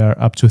 there are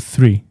up to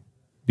 3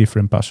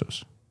 different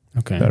pasos.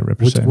 Okay. That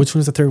represent. Which one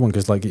is the third one?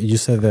 Because like you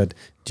said that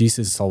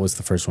Jesus is always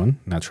the first one,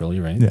 naturally,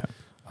 right? Yeah.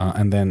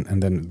 And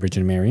then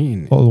Virgin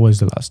Mary. Always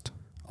the last.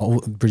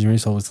 Virgin Mary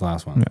is always the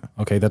last one.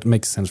 Yeah. Okay, that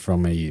makes sense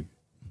from a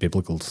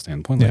biblical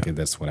standpoint. Like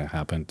that's what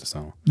happened.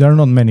 So there are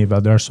not many,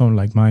 but there are some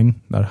like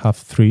mine that have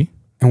 3.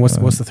 And what's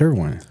the third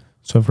one?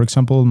 So, for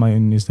example,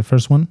 mine is the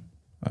first one.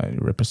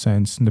 It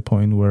represents the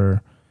point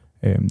where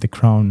the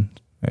crown,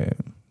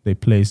 they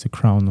place the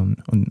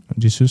crown on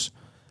Jesus.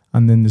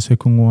 And then the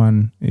second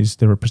one is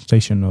the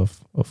representation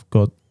of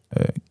God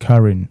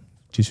carrying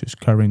Jesus,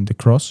 carrying the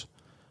cross.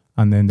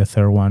 And then the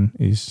third one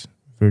is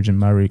Virgin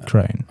Mary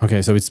crying.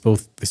 Okay, so it's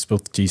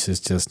both Jesus,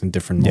 just in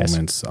different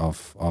moments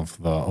of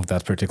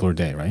that particular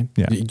day, right?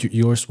 Yeah.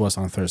 Yours was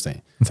on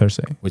Thursday.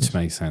 Which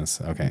makes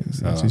sense. Okay,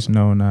 so this is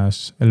known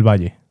as El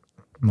Valle.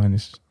 Mine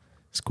is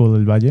called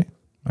El Valle,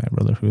 my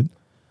brotherhood.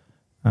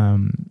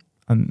 And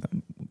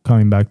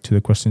coming back to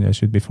the question I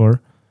asked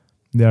before,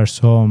 there are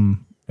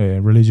some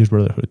religious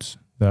brotherhoods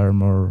that are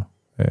more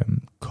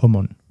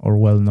common or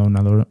well known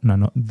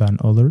than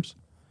others.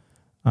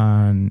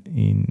 And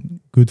in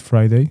Good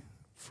Friday,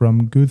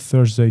 from Good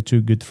Thursday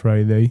to Good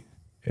Friday,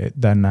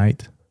 that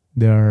night,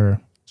 there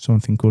are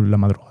something called La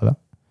Madrugada,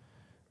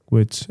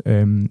 which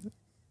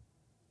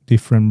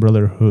different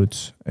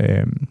brotherhoods,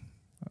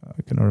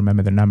 I cannot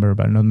remember the number,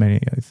 but not many,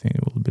 I think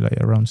it will be like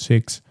around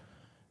 6,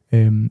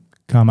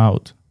 come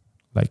out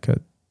like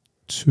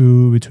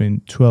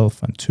between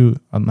 12 and 2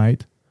 at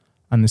night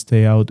and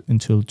stay out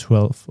until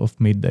 12 of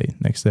midday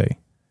next day,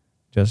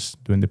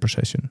 just doing the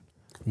procession.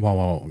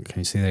 Wow. Can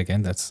you say that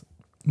again? That's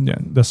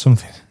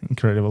something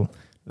incredible.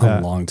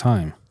 A long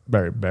time.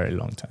 Very, very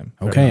long time.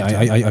 Okay,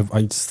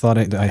 I just thought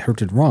I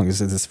heard it wrong.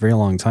 It's a very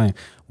long time.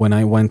 When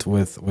I went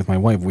with my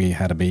wife, we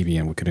had a baby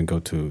and we couldn't go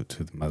to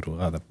the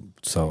Madrugada,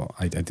 so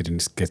I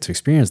didn't get to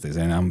experience this.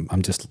 And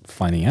I'm just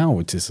finding out,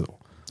 which is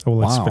I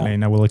will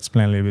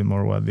explain a little bit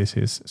more what this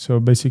is. So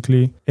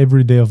basically,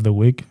 every day of the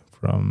week,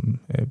 from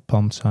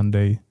Palm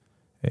Sunday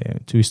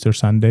to Easter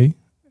Sunday,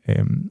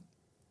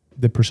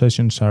 the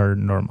processions are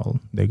normal.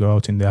 They go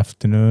out in the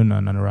afternoon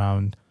and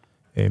around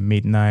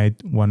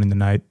midnight, 1 in the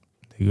night,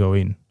 they go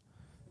in.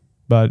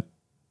 But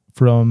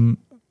from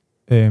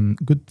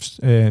Good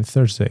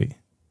Thursday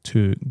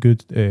to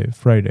Good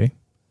Friday,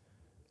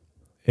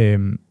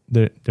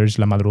 there's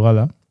La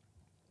Madrugada,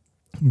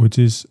 which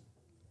is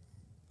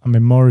a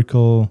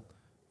memorial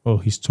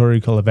or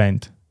historical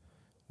event,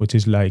 which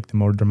is like the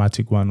more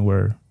dramatic one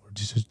where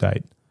Jesus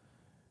died.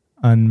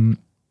 And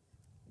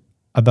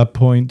at that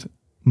point,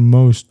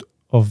 most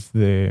of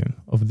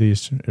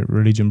these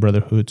religion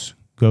brotherhoods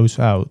goes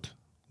out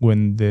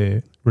when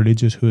the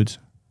religious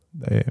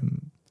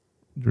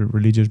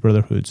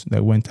brotherhoods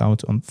that went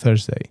out on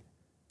Thursday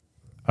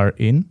are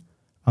in,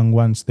 and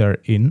once they're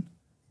in,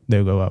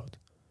 they go out.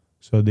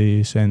 So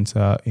this ends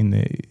up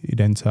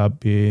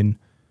being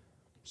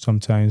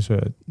sometimes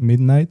at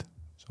midnight,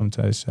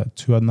 sometimes at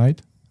 2 at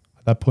night.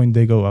 At that point,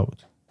 they go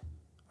out,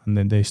 and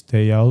then they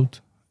stay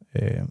out.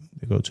 They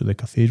go to the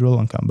cathedral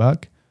and come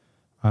back,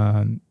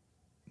 and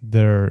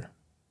their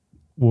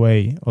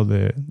way or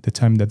the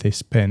time that they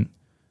spend,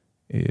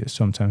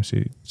 sometimes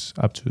it's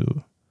up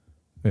to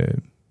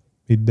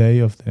midday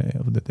of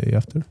the day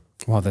after.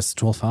 Wow, that's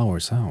 12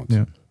 hours out.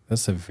 Yeah,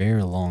 that's a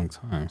very long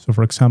time. So,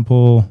 for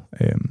example,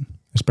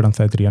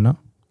 Esperanza de Triana,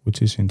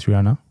 which is in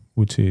Triana,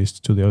 which is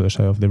to the other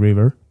side of the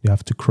river, you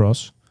have to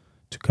cross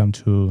to come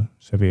to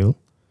Seville,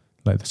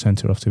 like the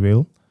center of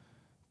Seville,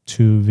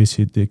 to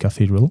visit the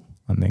cathedral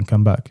and then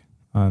come back.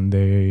 And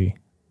the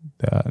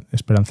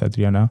Esperanza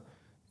de Triana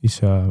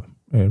is a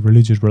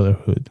religious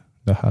brotherhood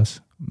that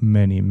has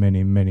many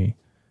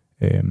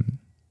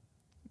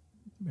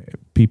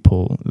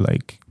people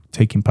like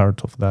taking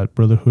part of that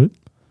brotherhood.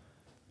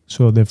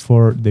 So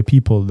therefore, the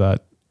people that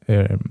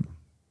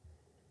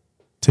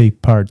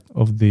take part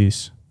of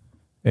this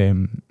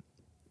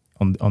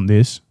on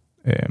this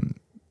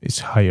is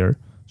higher.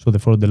 So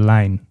therefore, the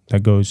line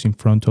that goes in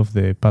front of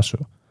the paso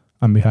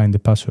and behind the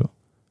paso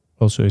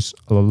also is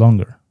a lot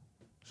longer.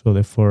 So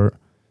therefore,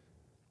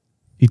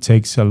 it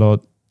takes a lot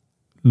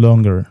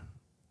longer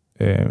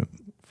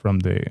from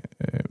the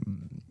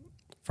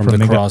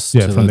cross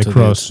to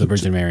the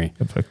Virgin Mary.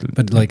 Exactly.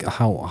 But like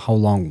how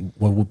long?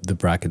 What would the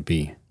bracket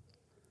be?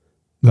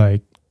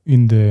 Like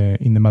in the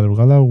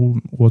Madrugada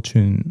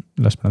watching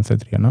La Esperanza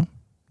de Triana,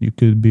 you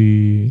could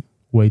be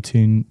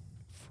waiting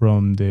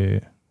from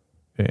the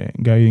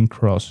guiding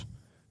cross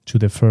to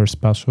the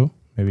first paso.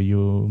 Maybe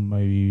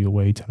you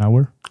wait an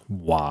hour.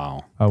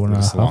 Wow,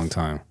 that's a long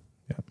time.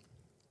 Yeah,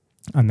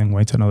 and then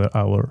wait another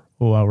hour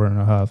or hour and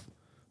a half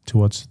to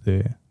watch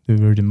the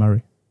Virgin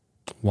Mary.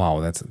 Wow,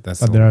 that's.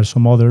 But there are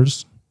some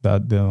others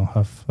that don't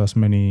have as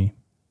many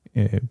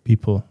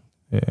people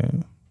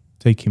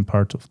taking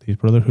part of these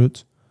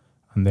brotherhoods,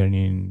 and then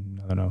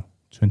in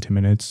 20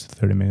 minutes,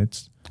 30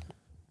 minutes,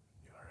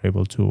 you are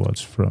able to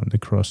watch from the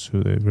cross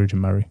to the Virgin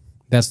Mary.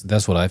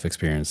 That's what I've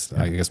experienced.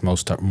 Yeah. I guess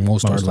most are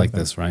like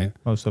this, right?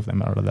 Most of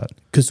them are like that.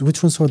 Because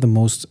which ones are the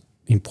most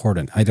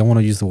important? I don't want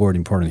to use the word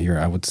important here.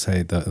 I would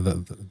say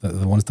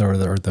the ones that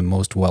are the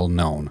most well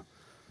known.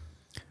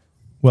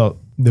 Well,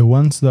 the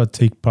ones that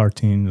take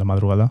part in La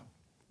Madrugada,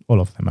 all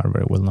of them are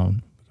very well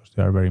known because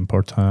they are very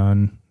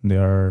important. They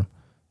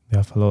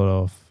have a lot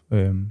of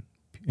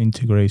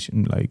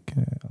integration. Like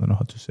I don't know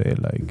how to say it.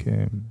 Like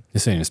you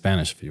say it in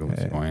Spanish if you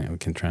want. We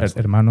can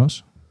translate.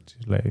 Hermanos, which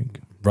is like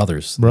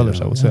brothers. I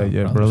would say.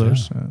 Yeah,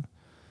 brothers.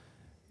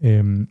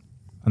 Yeah.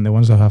 And the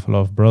ones that have a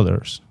lot of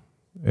brothers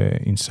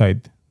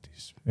inside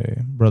these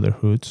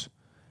brotherhoods,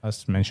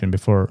 as mentioned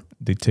before,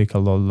 they take a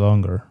lot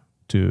longer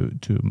to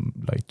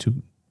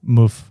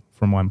move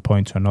from one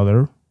point to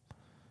another.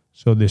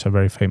 So these are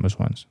very famous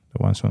ones,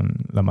 the ones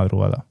on La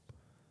Madrugada.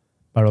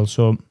 But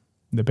also,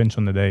 depends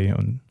on the day.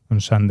 On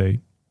Sunday,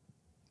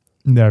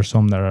 there are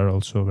some that are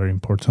also very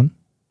important.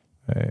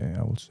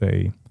 I would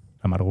say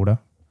La Amargura.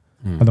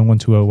 I don't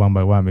want to go one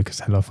by one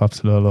because I love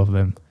absolutely all of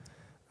them.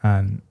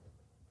 And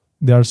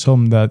there are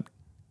some that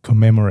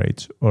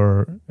commemorate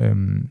or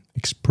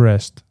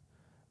expressed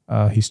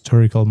a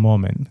historical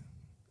moment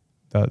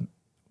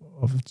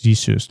of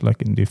Jesus,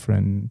 like in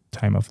different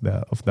time of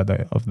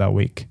that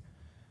week.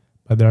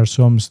 But there are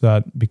some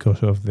that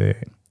because of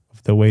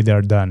the way they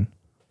are done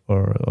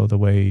or the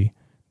way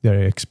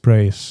they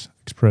express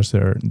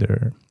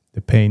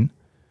the pain,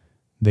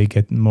 they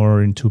get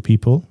more into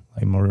people,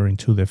 like more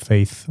into the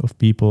faith of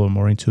people, or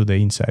more into the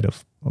inside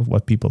of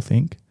what people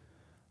think.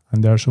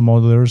 And there are some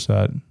others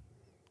that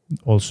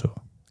also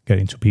get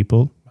into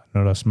people, but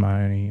not as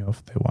many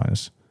of the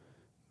ones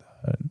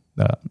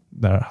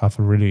that have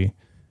a really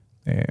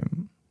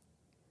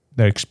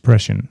their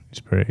expression is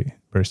very,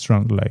 very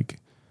strong. Like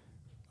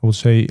I would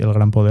say El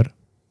Gran Poder,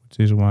 which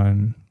is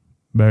one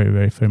very,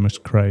 very famous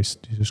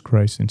Jesus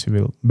Christ in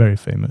Seville, very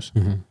famous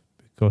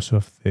because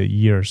of the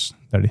years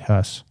that it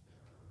has.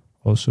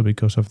 Also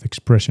because of the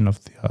expression of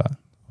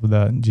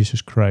the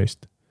Jesus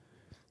Christ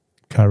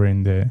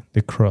carrying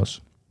the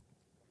cross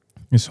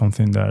is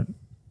something that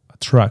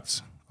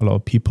attracts a lot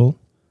of people,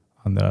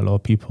 and that a lot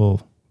of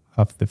people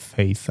have the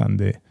faith and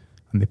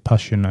the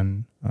passion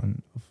and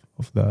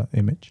of the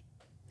image.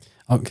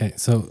 Okay,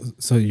 so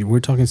we're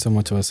talking so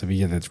much about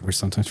Sevilla that we're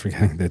sometimes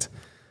forgetting that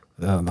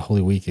the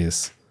Holy Week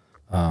is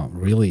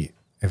really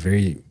a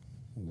very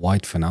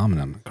wide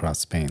phenomenon across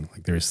Spain.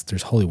 Like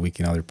there's Holy Week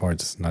in other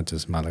parts, not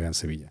just Malaga and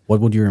Sevilla. What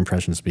would your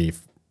impressions be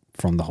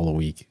from the Holy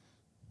Week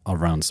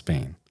around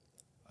Spain?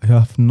 I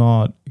have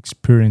not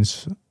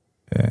experienced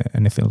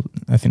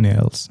anything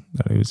else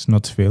that is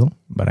not Seville,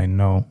 but I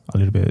know a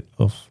little bit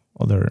of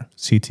other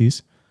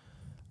cities.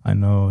 I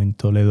know in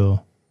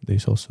Toledo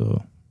there's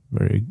also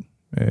very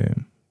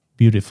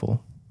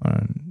beautiful,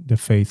 and the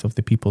faith of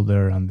the people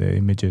there and the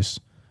images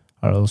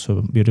are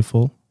also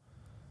beautiful,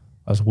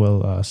 as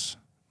well as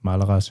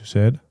Malaga, as you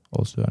said.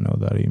 Also, I know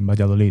that in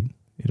Valladolid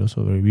it's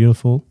also very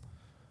beautiful.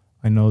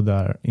 I know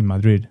that in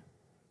Madrid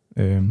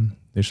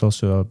there's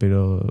also a bit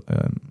of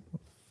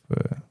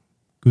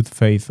good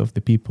faith of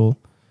the people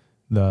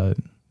that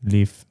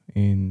live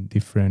in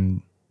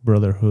different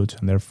brotherhoods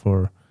and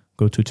therefore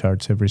go to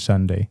church every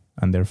Sunday,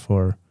 and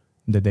therefore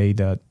the day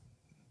that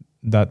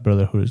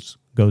brotherhood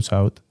goes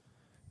out,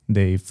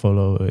 they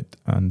follow it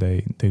and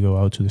they go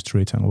out to the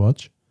streets and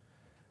watch.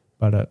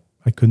 But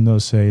I could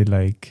not say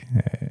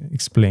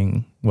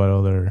explain what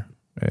other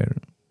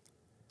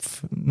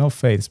not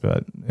faiths,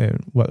 but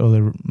what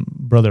other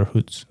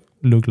brotherhoods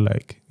look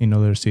like in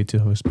other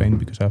cities of Spain,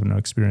 because I have not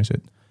experienced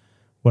it.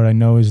 What I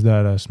know is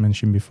that, as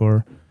mentioned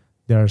before,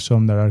 there are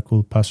some that are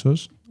called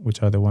pasos,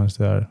 which are the ones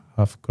that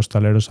have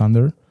costaleros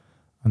under,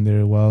 and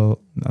there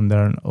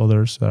are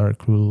others that are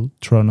called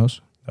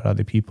tronos, that are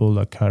the people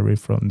that carry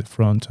from the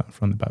front and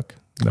from the back.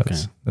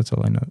 That's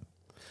all I know.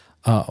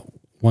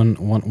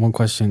 One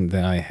question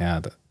that I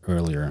had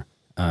earlier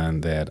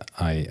and that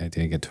I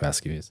didn't get to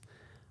ask you is,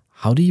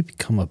 how do you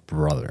become a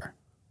brother?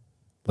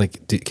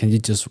 Like, can you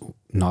just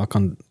knock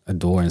on a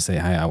door and say,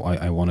 "Hi,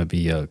 I want to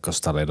be a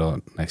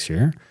costalero next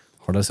year"?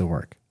 How does it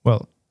work?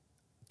 Well,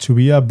 to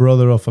be a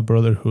brother of a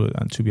brotherhood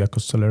and to be a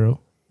costalero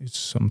is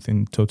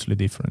something totally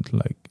different.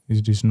 Like,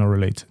 it is not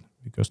related,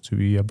 because to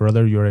be a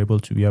brother, you're able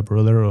to be a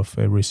brother of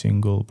every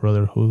single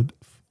brotherhood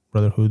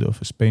of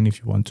Spain if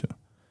you want to.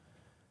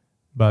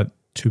 But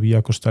to be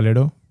a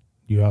costalero,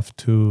 you have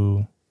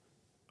to,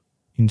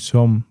 in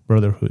some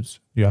brotherhoods,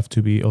 you have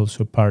to be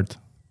also part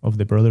of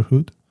the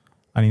brotherhood,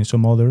 and in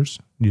some others,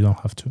 you don't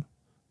have to.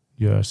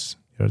 You're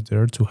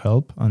there to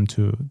help and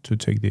to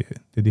take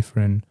the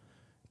different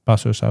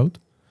pasos out.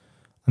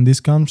 And this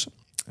comes,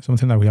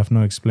 something that we have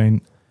not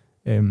explained,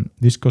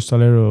 this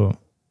costalero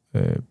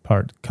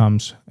part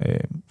comes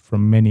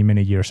from many,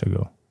 many years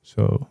ago.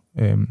 So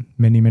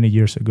many, many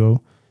years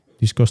ago,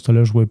 these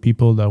costaleros were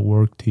people that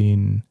worked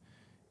in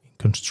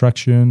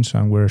constructions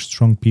and were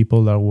strong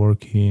people that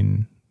work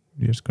in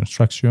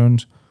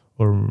constructions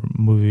or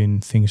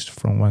moving things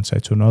from one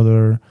side to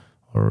another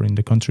or in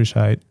the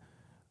countryside.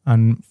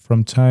 And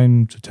from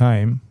time to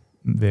time,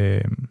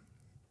 the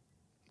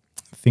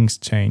things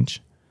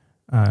change,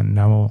 and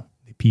now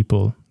the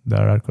people that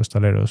are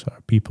costaleros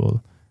are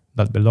people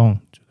that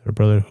belong to their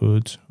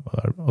brotherhoods,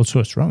 are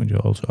also strong. You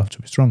also have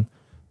to be strong,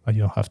 but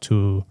you don't have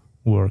to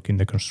work in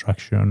the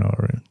construction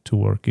or to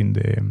work in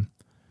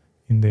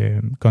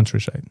the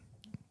countryside.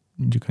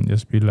 You can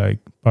just be like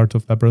part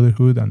of that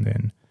brotherhood and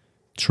then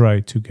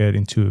try to get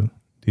into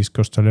this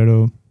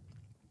costalero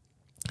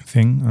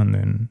thing and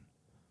then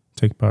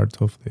take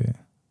part of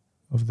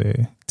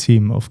the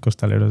team of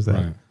costaleros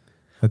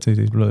that is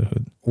this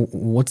brotherhood.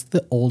 What's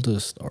the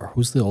oldest, or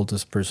who's the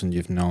oldest person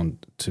you've known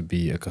to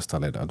be a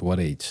costalero? At what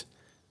age?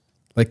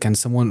 Like, can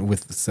someone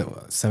with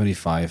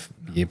 75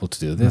 be able to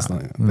do this?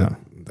 No.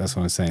 That's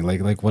what I'm saying.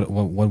 Like what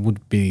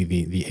would be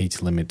the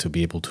age limit to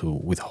be able to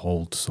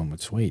withhold so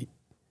much weight?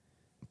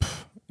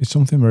 It's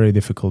something very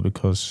difficult,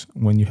 because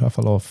when you have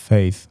a lot of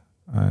faith,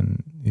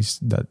 and it's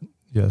that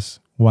just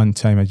one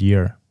time a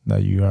year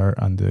that you are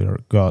under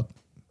God,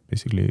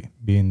 basically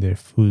being the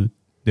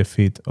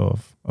feet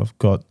of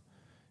God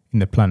in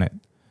the planet,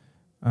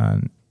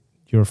 and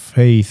your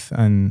faith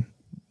and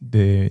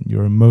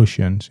your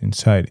emotions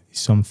inside is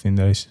something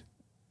that is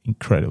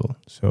incredible.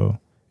 So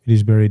it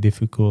is very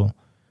difficult.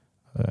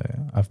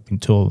 I've been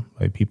told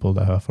by people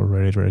that have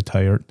already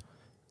retired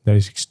that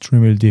it's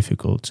extremely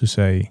difficult to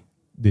say,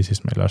 this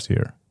is my last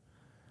year.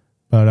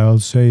 But I'll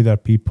say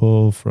that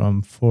people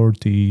from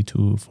 40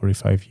 to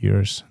 45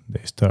 years,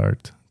 they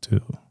start to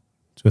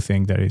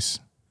think that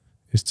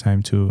it's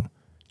time to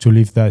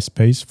leave that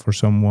space for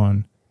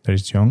someone that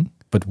is young.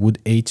 But would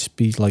age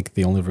be like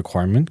the only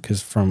requirement?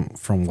 Because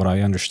from what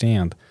I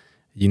understand,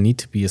 you need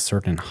to be a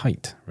certain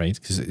height, right?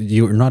 Because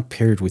you're not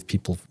paired with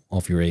people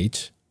of your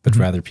age, but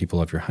rather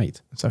people of your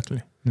height.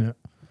 Exactly. Yeah.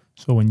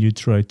 So when you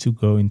try to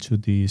go into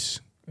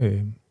this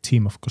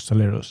team of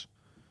costaleros,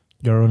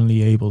 you're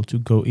only able to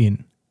go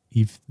in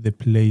if the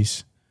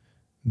place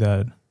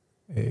that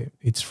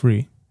it's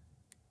free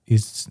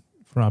is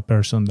from a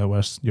person that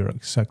was your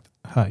exact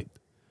height.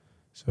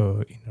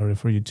 So in order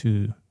for you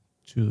to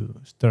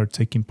start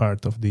taking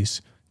part of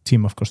this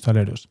team of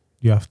costaleros,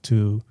 you have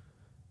to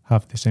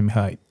have the same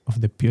height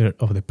of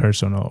the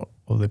person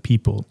or the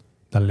people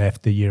that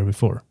left the year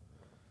before.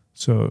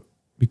 So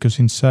because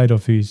inside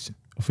of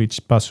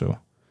each paso,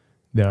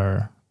 there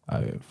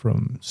are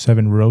from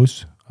 7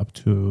 rows up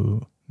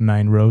to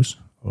 9 rows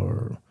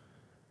or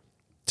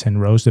 10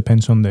 rows,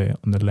 depends on the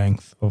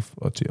length of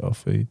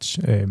each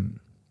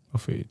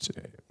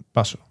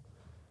paso.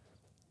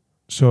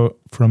 So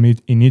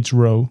in each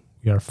row,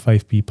 we are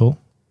 5 people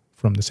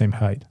from the same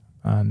height,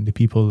 and the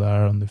people that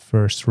are on the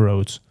first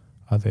rows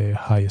are the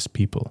highest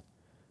people,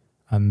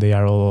 and they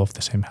are all of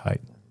the same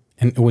height.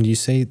 And when you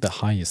say the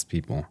highest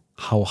people,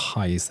 how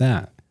high is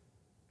that?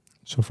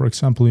 So, for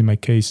example, in my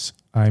case,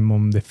 I'm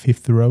on the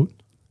 5th row,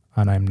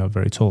 and I'm not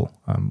very tall.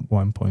 I'm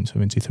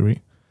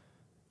 1.73.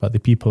 But the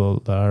people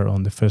that are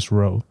on the first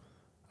row,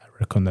 I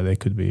reckon that they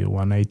could be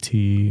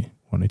 180,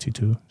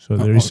 182. So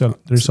there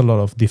is a lot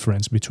of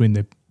difference between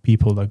the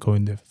people that go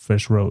in the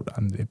first row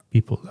and the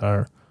people that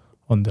are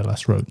on the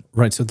last row.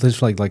 Right. So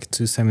there's like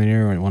 2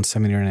 centimeter and 1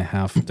 centimeter and a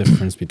half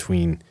difference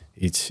between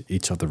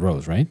each of the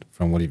rows, right?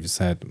 From what you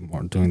said,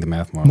 doing the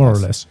math more or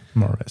less.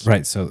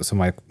 Right. So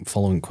my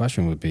following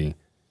question would be,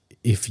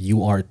 if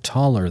you are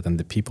taller than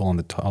the people on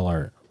the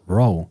taller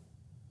row,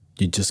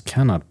 you just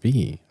cannot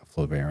be a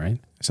float bear, right?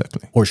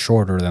 Exactly. Or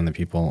shorter than the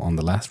people on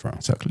the last row.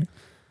 Exactly.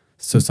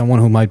 So someone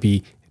who might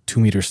be 2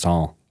 meters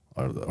tall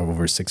or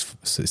over 6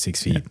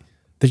 feet,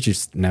 they're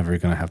just never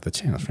going to have the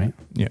chance, right?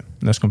 Yeah,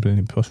 that's completely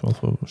impossible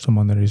for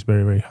someone that is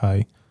very, very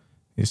high.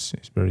 It's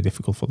very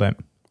difficult for them.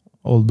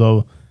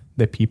 Although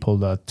the people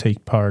that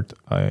take part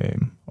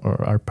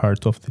or are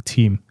part of the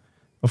team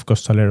of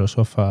costaleros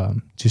of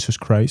Jesus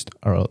Christ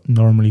are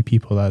normally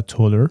people that are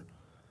taller,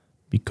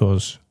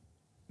 because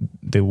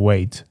the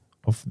weight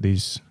of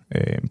these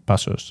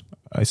pasos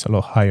is a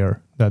lot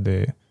higher than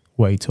the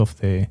weight of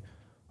the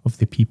of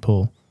the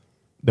people,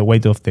 the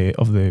weight of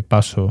the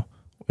paso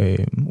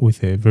with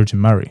the Virgin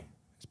Mary,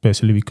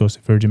 especially because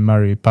the Virgin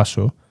Mary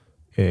paso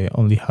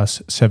only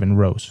has 7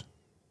 rows,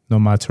 no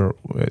matter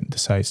the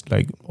size.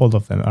 Like all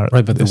of them are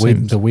right, but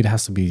same. the weight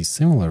has to be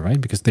similar, right?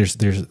 Because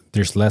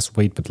there's less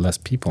weight but less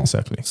people.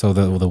 Exactly. So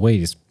the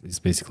weight is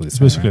basically the It's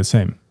same. basically Right? the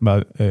same,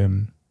 but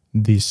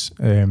these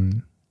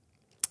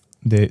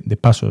the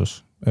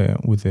pasos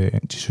with the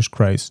Jesus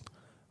Christ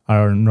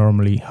are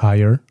normally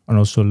higher and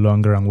also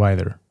longer and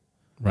wider.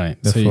 Right.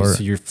 Therefore,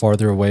 So you're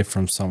farther away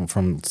from some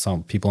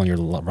people on your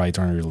right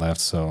or on your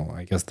left. So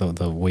I guess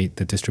the weight,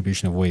 the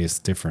distribution of weight is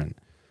different.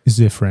 it's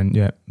different,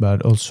 yeah.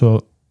 But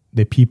also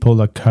the people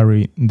that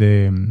carry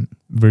the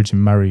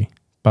Virgin Mary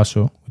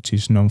paso, which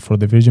is known for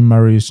the Virgin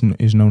Mary,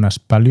 is known as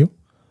palio,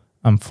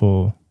 and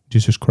for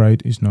Jesus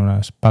Christ is known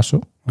as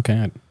paso.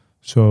 Okay.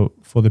 So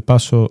for the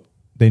paso,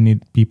 they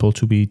need people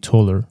to be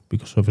taller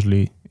because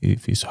obviously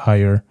if it's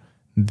higher,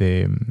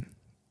 the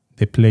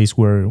place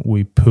where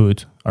we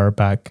put our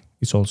bag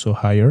is also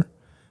higher,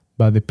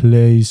 but the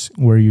place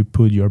where you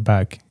put your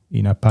bag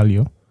in a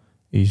palio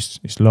is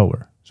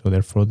lower. So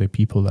therefore, the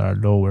people that are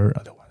lower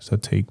are the ones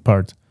that take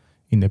part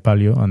in the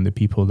palio, and the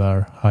people that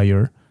are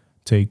higher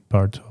take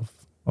part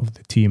of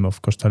the team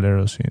of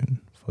costaleros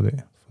for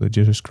the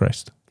Jesus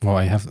Christ.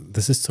 Well,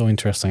 this is so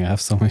interesting. I have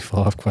so many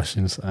follow-up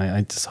questions.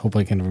 I just hope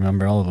I can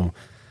remember all of them.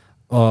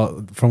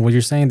 From what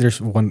you're saying,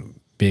 there's one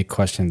big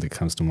question that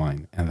comes to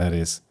mind, and that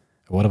is,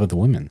 what about the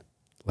women?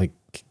 Like,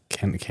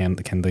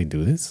 can they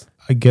do this?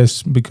 I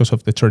guess because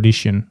of the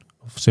tradition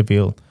of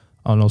Seville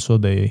and also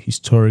the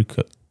history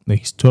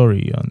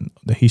and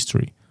the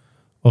history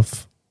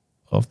of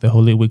the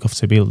Holy Week of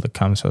Seville that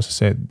comes, as I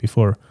said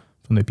before,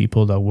 from the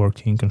people that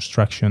work in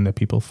construction, the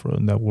people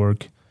that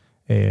work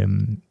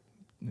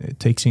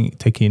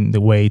taking the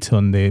weight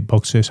on the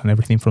boxes and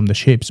everything from the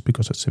ships,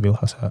 because Seville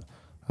has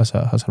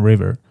a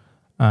river,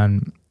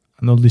 and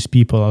all these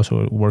people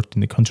also worked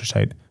in the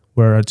countryside,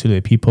 were actually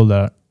the people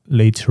that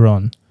later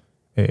on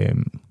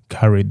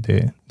carried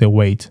the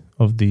weight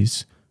of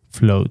these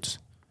floats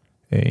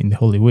in the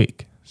Holy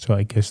Week. So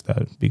I guess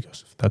that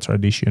because of that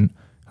tradition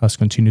has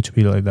continued to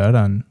be like that,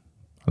 and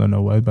I don't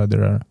know why, but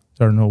there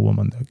are no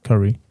women that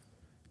carry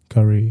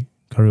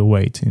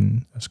weight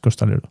as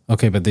costalero.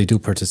 Okay, but they do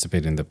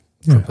participate in the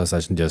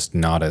procession, just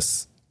not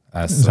as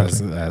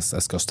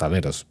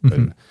costaleros.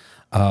 Mm-hmm.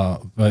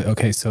 But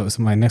okay, so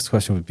my next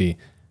question would be,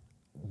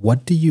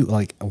 what do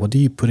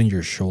you put in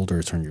your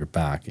shoulders or in your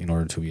back in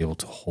order to be able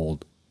to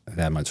hold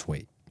that much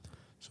weight?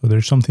 So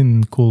there's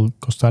something called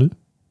costal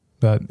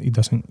that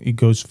it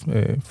goes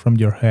from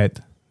your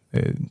head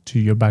to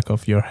your back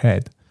of your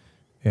head,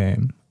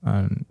 and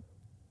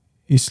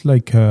it's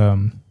like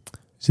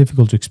it's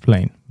difficult to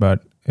explain,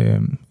 but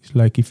it's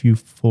like if you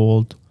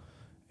fold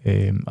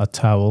a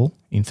towel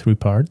in 3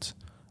 parts,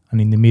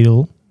 and in the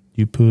middle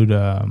you put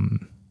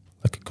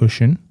like a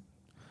cushion,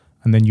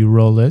 and then you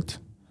roll it,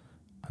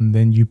 and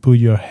then you put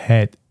your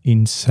head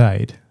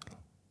inside.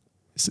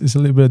 It's a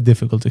little bit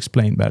difficult to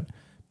explain, but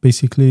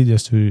basically,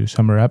 just to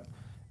sum it up,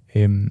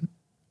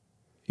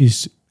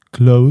 is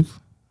cloth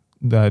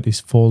that is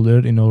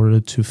folded in order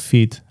to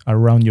fit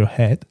around your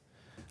head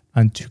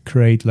and to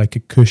create like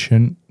a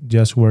cushion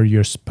just where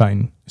your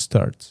spine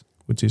starts,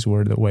 which is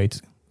where the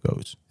weight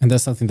goes. And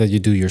that's something that you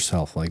do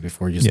yourself, like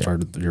before you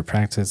start your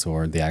practice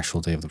or the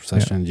actual day of the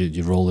procession,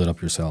 you roll it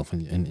up yourself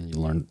and you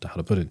learn how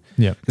to put it.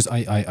 Yeah. Because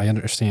I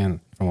understand,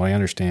 from what I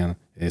understand,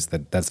 is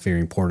that's very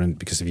important,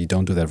 because if you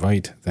don't do that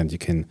right, then you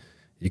can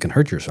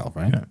hurt yourself,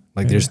 right? Yeah.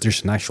 Like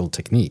there's an actual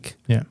technique.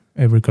 Yeah.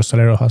 Every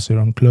costalero has their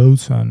own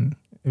clothes, and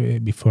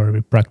before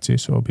every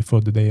practice or before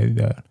the day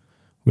that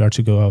we are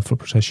to go out for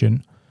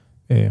procession,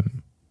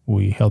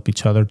 we help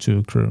each other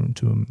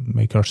to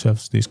make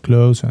ourselves these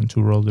clothes and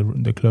to roll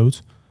the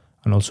clothes,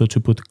 and also to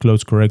put the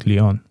clothes correctly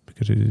on,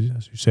 because it is,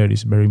 as you said,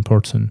 it's very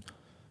important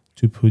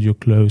to put your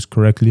clothes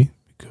correctly,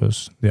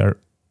 because there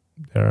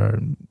are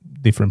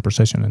different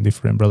procession and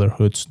different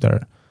brotherhoods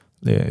that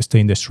stay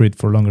in the street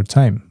for a longer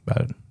time,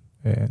 but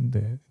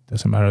it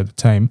doesn't matter at the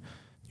time.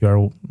 You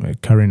are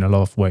carrying a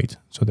lot of weight,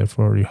 so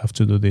therefore you have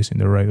to do this in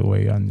the right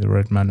way and the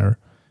right manner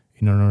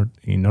in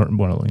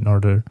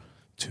order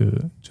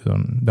to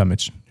don't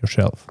damage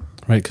yourself.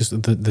 Right, because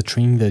the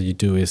training that you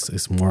do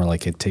is more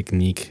like a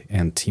technique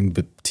and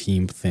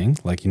team thing.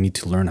 Like you need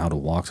to learn how to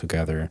walk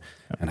together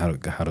and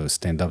how to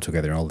stand up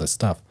together and all this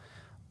stuff.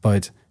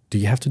 But do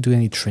you have to do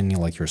any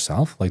training like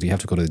yourself? Like, do you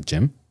have to go to the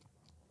gym?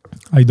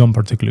 I don't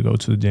particularly go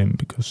to the gym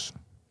because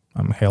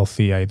I'm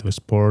healthy. I do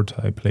sport.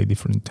 I play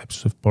different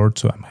types of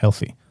sports, so I'm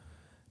healthy.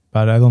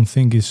 But I don't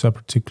think it's a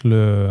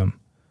particular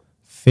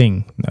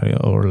thing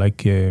or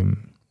like a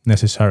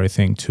necessary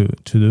thing to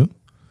do.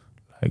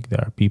 Like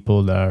there are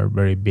people that are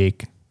very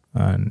big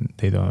and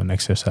they don't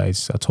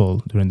exercise at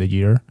all during the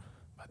year.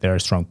 But there are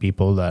strong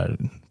people that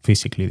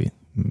physically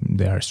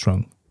they are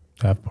strong.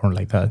 They are born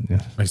like that.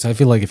 Yeah. Because I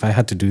feel like if I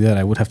had to do that,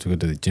 I would have to go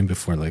to the gym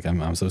before. Like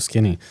I'm so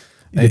skinny.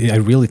 I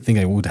really think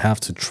I would have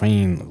to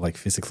train, like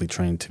physically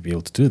train, to be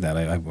able to do that.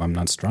 I'm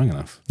not strong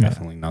enough. Yeah.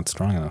 Definitely not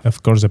strong enough.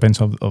 Of course, depends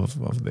of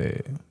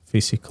the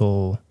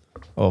physical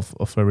of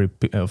every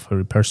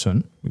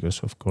person,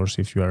 because of course,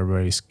 if you are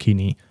very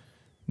skinny,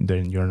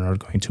 then you're not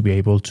going to be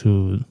able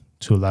to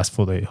last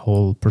for the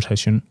whole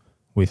procession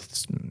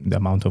with the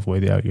amount of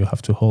weight that you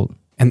have to hold.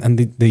 And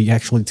they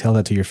actually tell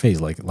that to your face,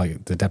 like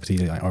the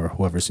deputy or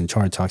whoever's in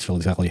charge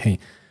actually tell you, hey,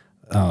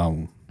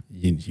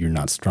 you're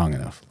not strong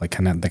enough. Like,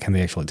 can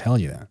they actually tell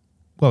you that?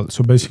 Well,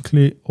 so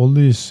basically, all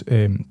these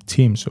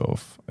teams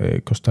of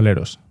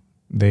costaleros,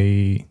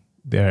 they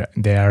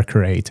are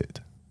created.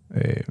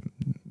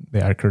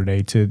 They are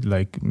created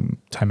like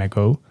time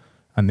ago,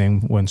 and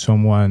then when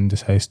someone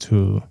decides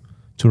to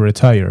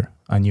retire,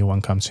 a new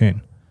one comes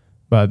in.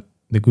 But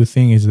the good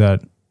thing is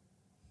that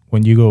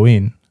when you go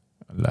in,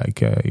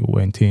 like I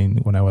went in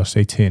when I was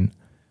 18,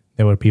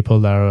 there were people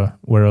that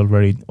were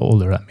already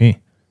older than me.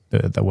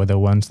 That were the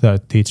ones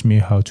that teach me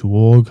how to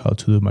walk, how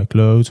to do my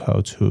clothes,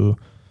 how to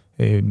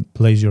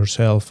place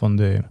yourself on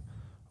the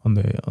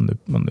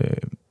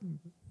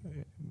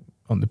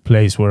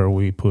place where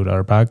we put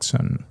our bags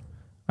and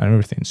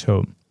everything.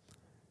 So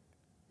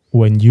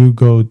when you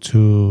go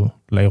to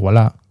La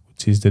Iguala,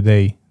 which is the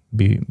day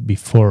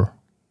before,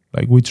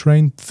 like we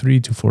train 3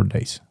 to 4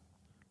 days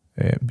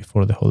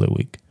before the Holy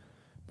Week.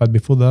 But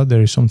before that,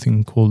 there is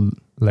something called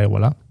La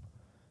Iguala,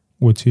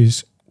 which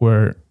is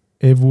where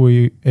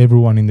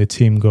everyone in the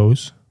team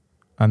goes,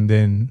 and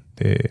then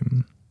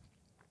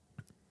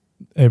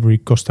every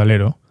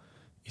costalero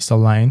is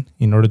aligned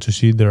in order to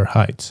see their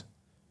heights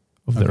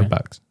of their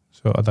bags.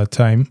 So at that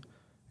time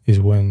is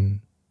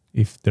when,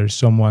 if there's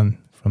someone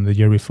from the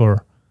year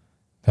before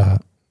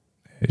that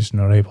is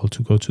not able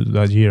to go to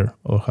that year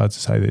or has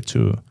decided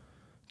to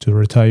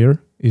retire,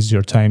 is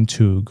your time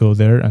to go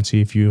there and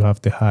see if you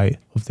have the height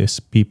of these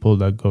people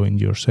that go in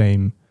your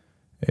same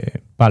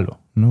palo,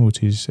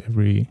 which is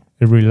every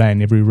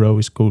line, every row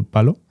is called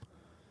palo.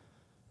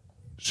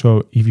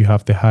 So if you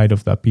have the height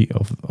of that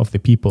of the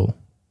people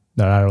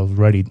that are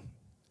already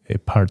a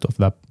part of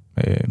that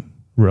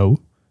row,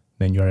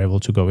 then you are able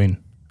to go in.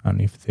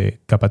 And if the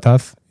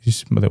capataz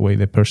is, by the way,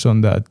 the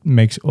person that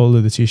makes all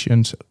the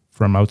decisions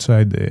from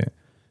outside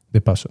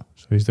the paso.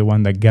 So he's the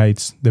one that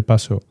guides the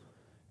paso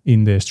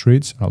in the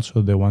streets, and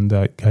also the one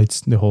that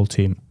guides the whole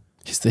team.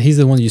 He's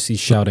the one you see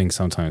shouting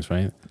sometimes,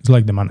 right? It's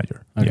like the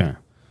manager. Okay. Yeah.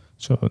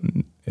 So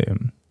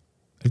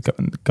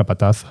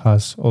capataz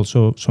has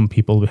also some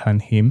people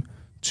behind him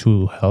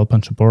to help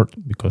and support,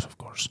 because of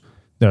course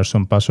there are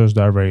some pasos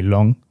that are very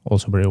long,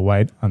 also very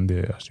wide, and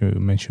as you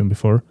mentioned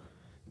before,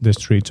 the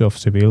streets of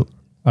Seville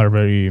are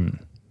very,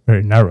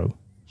 very narrow.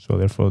 So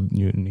therefore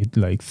you need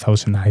like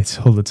 1,000 eyes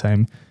all the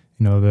time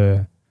in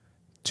order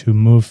to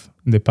move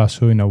the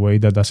paso in a way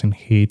that doesn't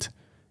hit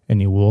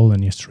any wall,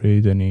 any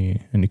street, any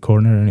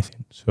corner,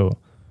 anything. So,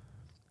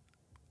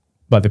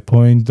 but the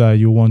point that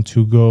you want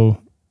to go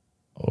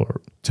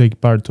or take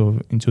part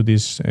into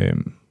this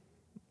team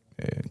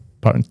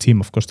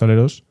of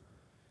costaleros,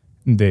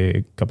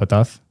 the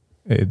capataz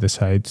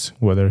decides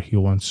whether he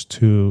wants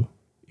to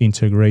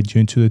integrate you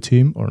into the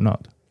team or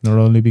not. Not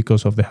only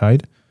because of the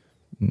height,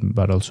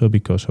 but also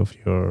because of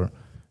your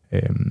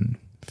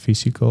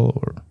physical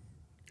or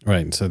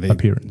right. So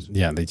appearance.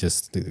 Yeah, they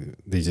just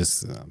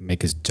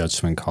make a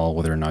judgment call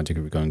whether or not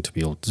you're going to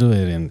be able to do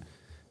it, and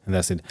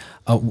that's it.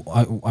 I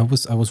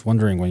was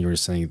wondering when you were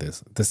saying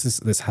this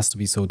has to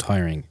be so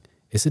tiring.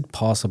 Is it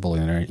possible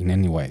in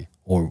any way,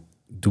 or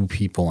do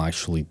people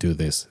actually do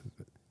this?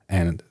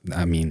 And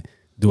I mean,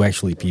 do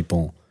actually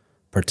people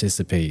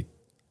participate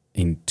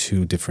in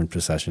 2 different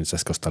processions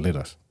as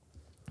costaleros?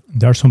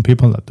 There are some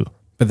people that do.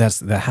 But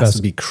that has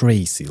to be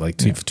crazy, like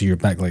to your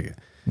back, like.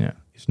 Yeah,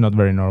 it's not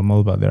very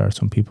normal, but there are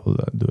some people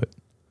that do it.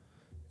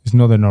 It's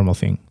not a normal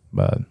thing,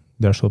 but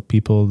there are some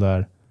people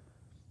that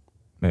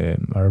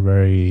are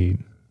very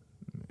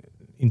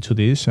into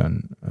this,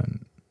 and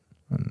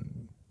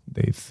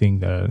they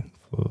think that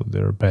for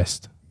their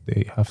best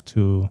they have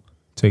to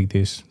take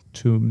this.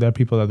 There are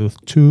people that do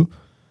 2.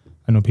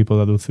 I know people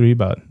that do 3,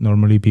 but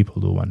normally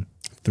people do 1.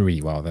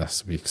 3, wow,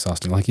 that's be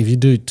exhausting. Like if you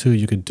do 2,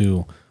 you could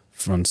do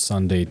from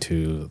Sunday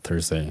to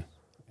Thursday,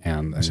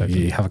 and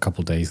Exactly. you have a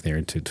couple days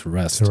there to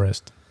rest. To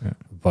rest, yeah.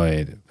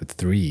 But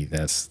 3,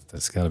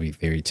 that's got to be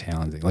very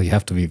challenging. Like you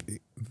have to be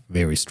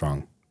very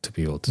strong to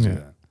be able to do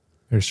that.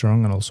 Very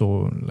strong, and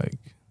also like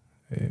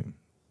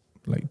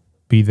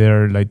be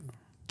there, like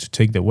to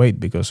take the weight,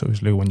 because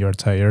obviously when you're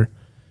tired,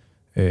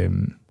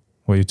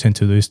 what you tend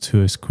to do is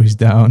to squeeze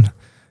down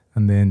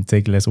and then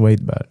take less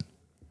weight. But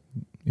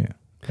yeah,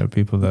 there are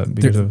people that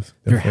because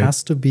there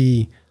has to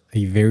be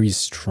a very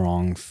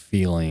strong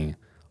feeling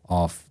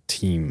of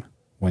team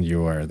when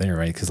you are there,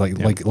 right? Because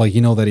like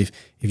you know that if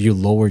you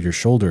lower your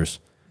shoulders,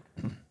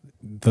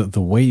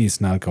 the weight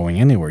is not going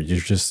anywhere. You're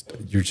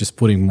just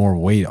putting more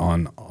weight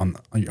on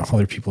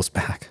other people's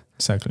back.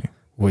 Exactly.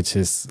 Which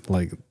is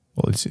like,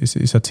 well,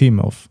 it's a team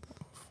of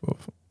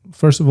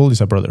first of all,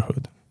 it's a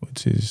brotherhood,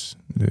 which is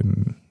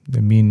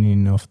the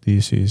meaning of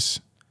this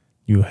is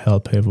you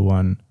help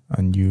everyone,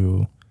 and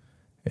you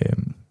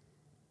um,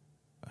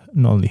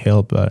 not only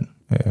help but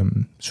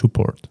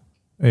support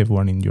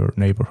everyone in your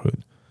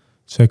neighborhood.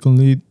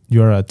 Secondly,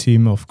 you are a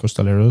team of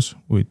costaleros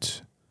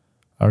which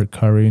are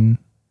carrying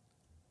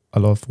a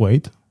lot of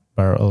weight,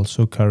 but are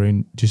also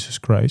carrying Jesus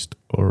Christ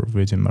or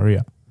Virgin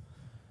Maria,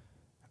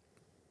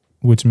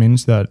 which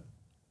means that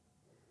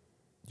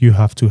you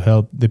have to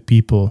help the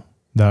people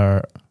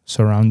that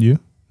surround you,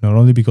 not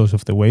only because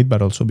of the weight,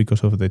 but also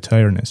because of the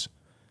tiredness.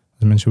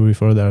 As mentioned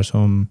before, there are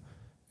some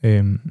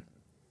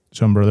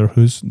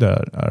brotherhoods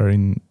that are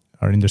in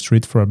the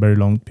street for a very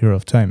long period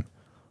of time.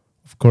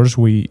 Of course,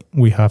 we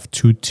have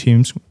two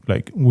teams,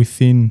 like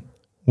within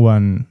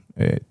one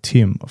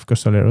team of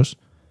costaleros,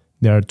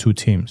 there are two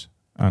teams,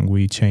 and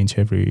we change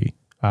every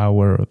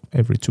hour,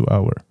 every 2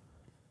 hours.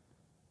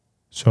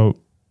 So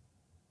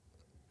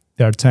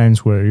there are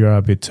times where you're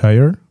a bit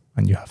tired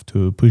and you have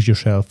to push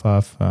yourself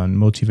up and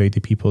motivate the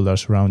people that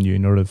surround you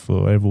in order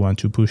for everyone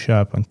to push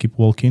up and keep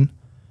walking.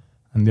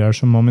 And there are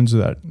some moments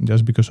that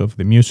just because of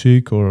the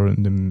music or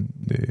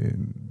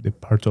the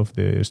part of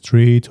the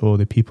street or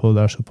the people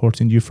that are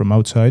supporting you from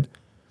outside,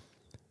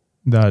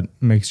 that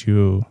makes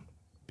you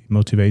be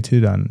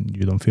motivated and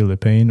you don't feel the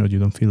pain or you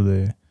don't feel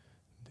the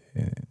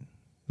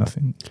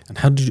nothing. And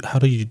how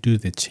do you do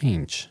the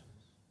change?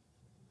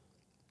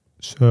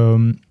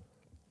 So,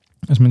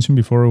 as mentioned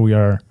before, we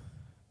are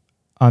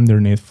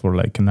underneath for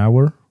like an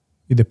hour.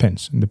 It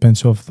depends. It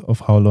depends of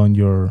how long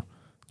your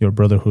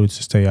brotherhoods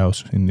stay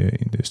out in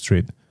the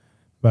street.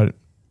 But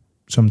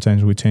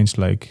sometimes we change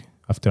like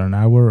after an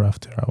hour,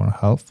 after an hour and a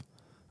half.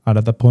 And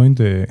at that point,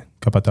 the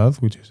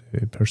capataz, which is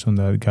a person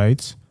that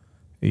guides,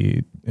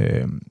 it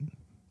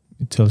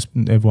tells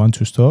everyone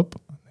to stop,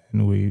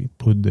 and we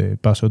put the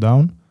paso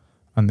down,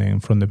 and then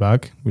from the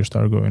back we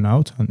start going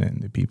out, and then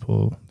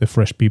the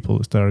fresh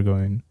people start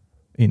going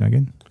in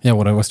again. Yeah,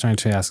 what I was trying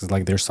to ask is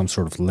like there's some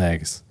sort of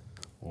legs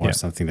or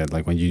something that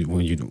like when you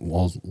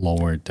all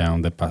lower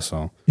down the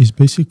paso. It's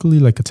basically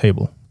like a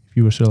table. If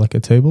you were to like a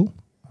table,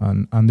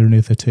 and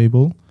underneath the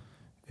table,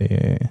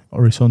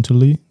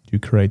 horizontally, you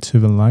create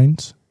 7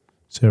 lines,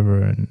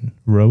 7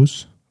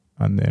 rows,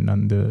 and then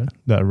under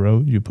that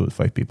row you put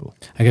 5 people.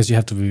 I guess you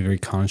have to be very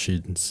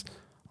conscious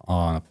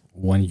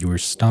when you're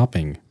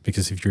stopping,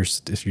 because if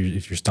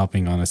you're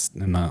stopping on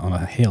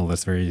a hill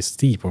that's very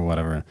steep or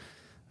whatever,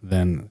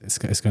 then it's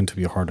going to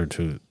be harder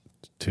to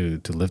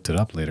lift it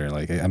up later.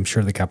 Like I'm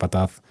sure the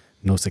capataz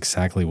knows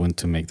exactly when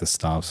to make the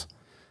stops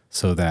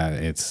so that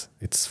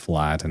it's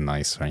flat and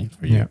nice, right?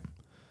 For you. Yeah.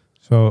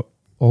 So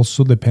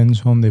also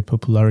depends on the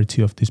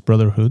popularity of these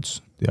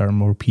brotherhoods. There are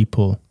more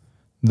people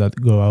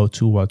that go out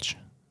to watch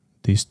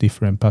these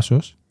different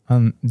pasos,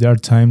 and there are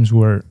times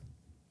where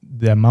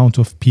the amount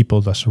of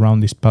people that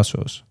surround these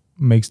pasos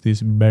makes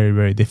this very,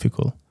 very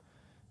difficult,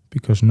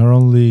 because not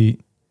only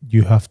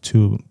you have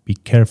to be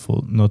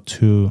careful not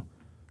to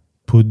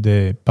put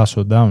the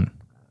paso down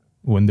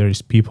when there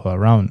is people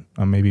around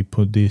and maybe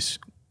put this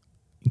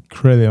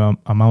incredible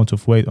amount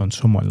of weight on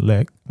someone's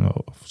leg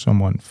or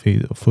someone's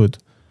feet or foot.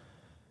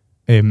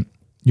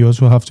 You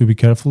also have to be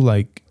careful,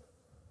 like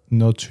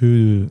not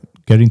to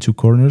get into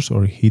corners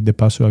or hit the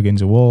paso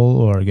against a wall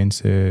or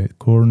against a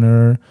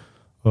corner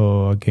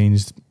or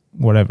against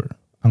whatever.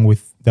 And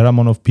with that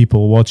amount of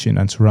people watching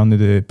and surrounding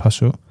the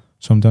paso,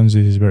 sometimes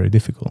this is very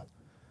difficult.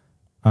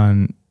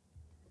 And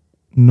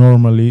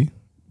normally,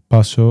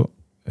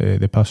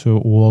 the paso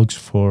walks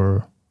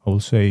for, I will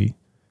say,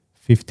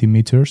 50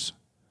 meters,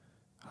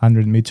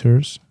 100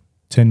 meters,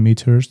 10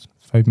 meters,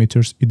 5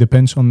 meters. It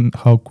depends on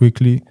how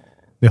quickly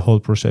the whole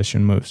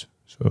procession moves.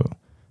 So,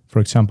 for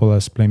example,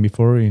 as explained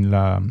before, in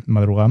La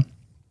Madrugada,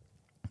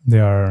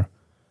 there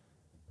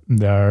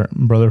are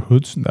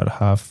brotherhoods that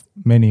have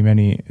many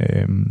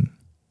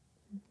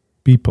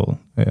people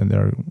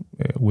there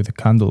with a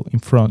candle in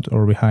front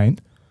or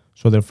behind.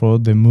 So therefore,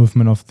 the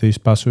movement of this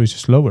paso is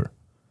slower,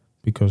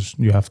 because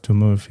you have to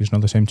move. It's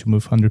not the same to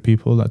move 100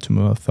 people that to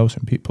move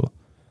 1,000 people.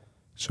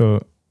 So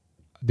at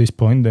this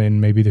point, then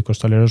maybe the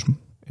costaleros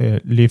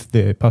lift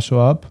the paso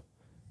up,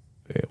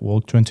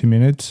 walk 20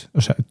 meters,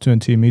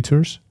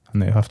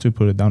 and they have to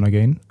put it down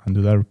again and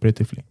do that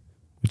repetitively,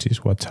 which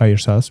is what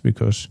tires us,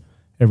 because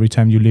every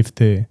time you lift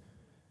the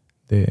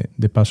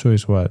paso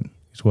is what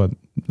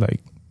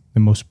like the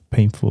most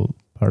painful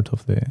part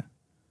of the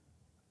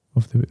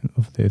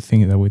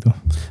thing that we do.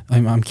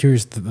 I'm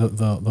curious.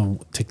 The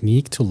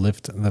technique to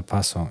lift the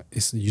paso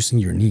is using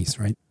your knees,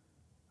 right?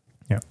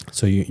 Yeah.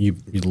 So you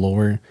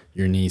lower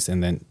your knees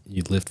and then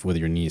you lift with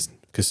your knees,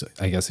 because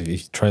I guess if you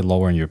try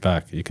lowering your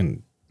back, you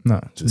can. No,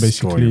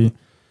 basically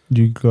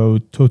you go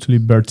totally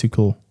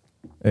vertical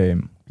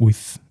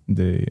with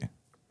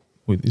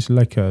it's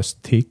like a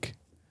thick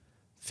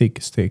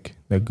stick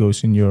that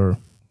goes in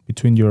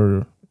between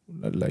your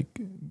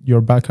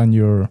back and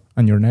your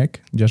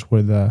neck, just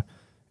where the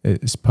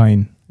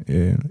spine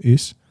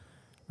is,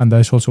 and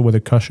that is also where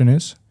the cushion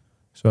is.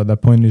 So at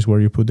that point is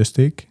where you put the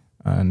stick,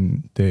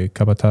 and the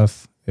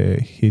capataz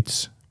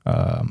hits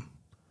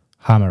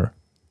hammer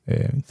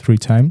 3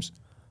 times,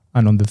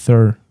 and on the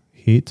third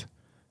hit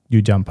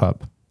you jump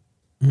up.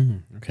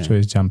 Okay. So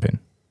it's jumping.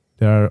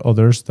 There are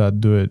others that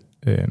do it.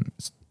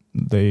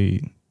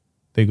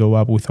 They go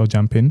up without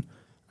jumping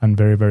and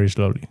very, very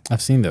slowly.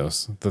 I've seen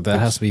those. That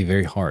has to be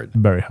very hard.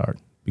 Very hard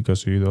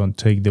because you don't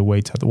take the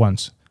weight at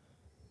once.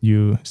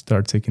 You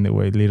start taking the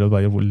weight little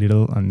by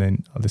little, and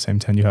then at the same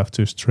time you have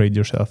to straighten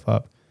yourself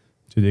up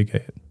to dig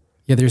it.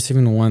 Yeah, there's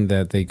even one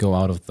that they go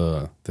out of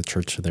the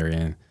church they're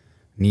in,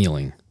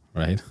 kneeling,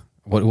 right?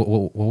 What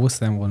was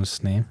that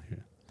one's name?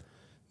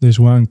 There's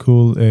one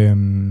called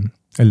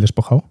El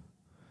Despojado,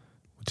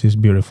 which is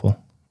beautiful.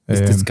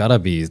 It's gotta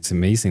be. It's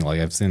amazing. Like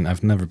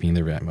I've never been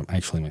there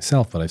actually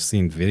myself, but I've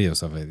seen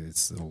videos of it.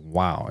 It's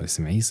wow. It's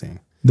amazing.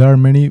 There are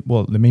many.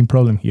 Well, the main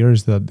problem here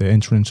is that the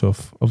entrance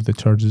of the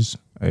churches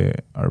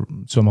are,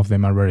 some of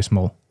them are very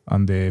small,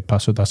 and the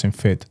paso doesn't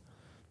fit.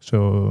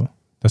 So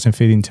doesn't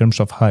fit in terms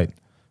of height.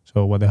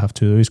 So what they have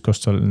to do is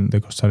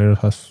the costaleros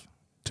have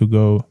to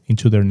go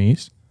into their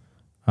knees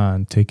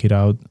and take it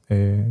out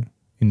in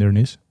their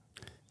knees.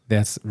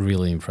 That's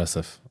really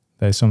impressive.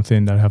 That is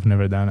something that I have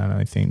never done, and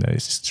I think that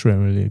is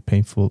extremely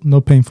painful.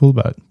 Not painful,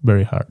 but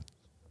very hard.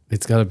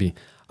 It's got to be.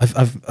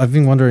 I've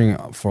been wondering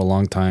for a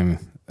long time,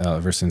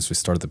 ever since we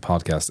started the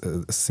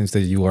podcast, since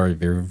that you are a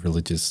very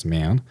religious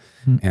man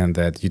and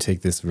that you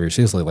take this very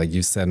seriously. Like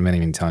you said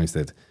many times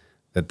that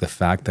the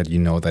fact that you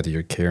know that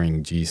you're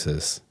carrying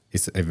Jesus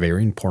is a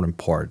very important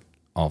part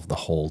of the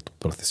whole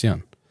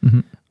procession.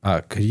 Mm-hmm.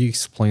 Could you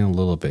explain a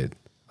little bit,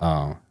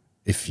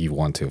 if you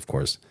want to, of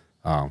course,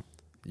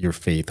 your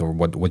faith or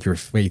what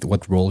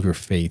role your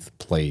faith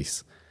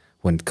plays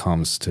when it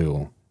comes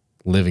to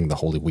living the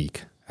Holy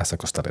Week as a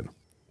costalero?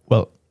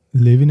 Well,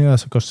 living it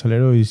as a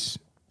costalero is,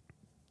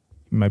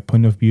 in my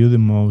point of view, the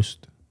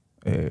most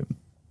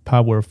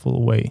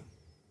powerful way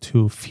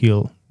to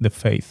feel the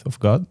faith of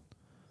God,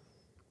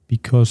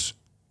 because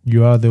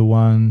you are the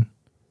one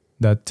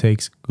that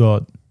takes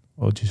God,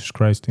 or Jesus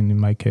Christ in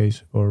my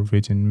case, or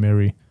Virgin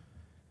Mary,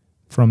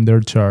 from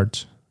their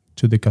church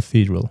to the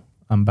cathedral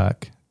and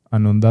back.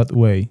 And on that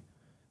way,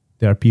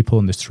 there are people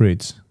on the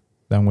streets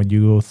that when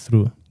you go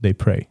through, they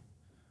pray.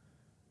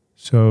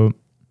 So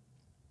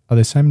at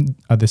the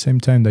same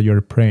time that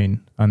you're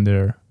praying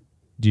under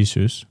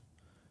Jesus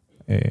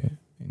in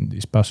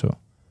this paso,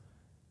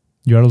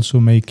 you're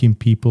also making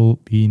people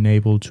being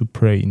able to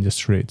pray in the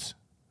streets,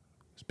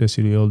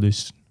 especially all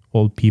these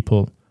old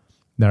people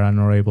that are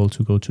not able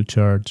to go to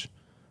church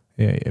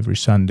every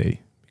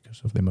Sunday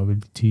because of the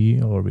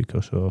mobility or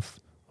because of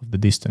the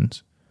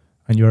distance.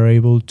 And you are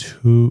able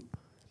to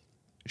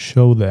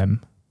show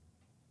them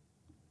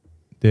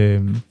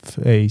the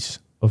face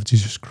of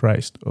Jesus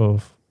Christ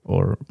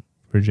or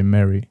Virgin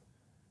Mary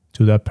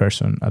to that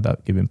person at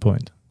that given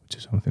point, which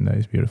is something that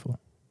is beautiful.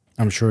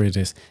 I'm sure it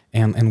is.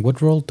 And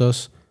what role do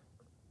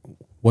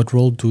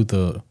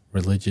the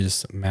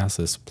religious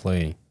masses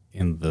play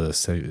in the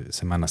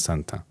Semana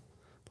Santa?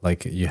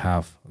 Like you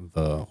have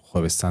the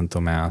Jueves Santo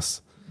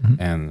Mass,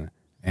 and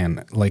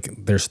like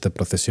there's the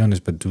processiones,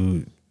 but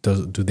do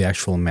the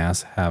actual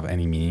mass have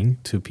any meaning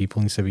to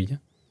people in Sevilla?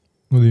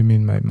 What do you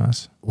mean by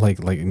mass? Like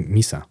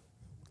misa,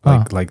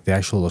 like the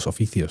actual los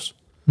oficios.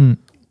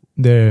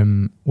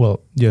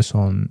 Well, yes.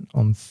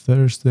 On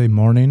Thursday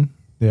morning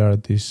there are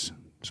this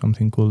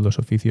something called los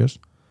oficios,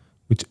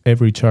 which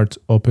every church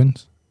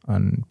opens,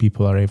 and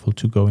people are able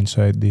to go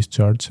inside this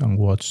church and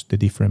watch the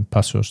different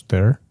pasos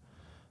there,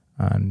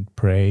 and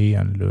pray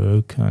and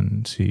look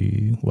and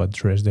see what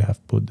dress they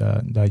have put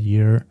that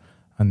year,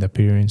 and the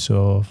appearance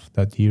of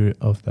that year,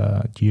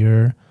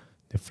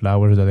 the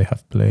flowers that they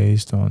have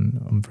placed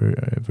on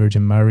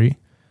Virgin Mary.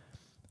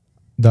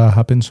 That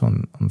happens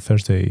on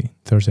Thursday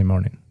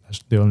morning.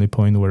 That's the only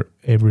point where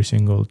every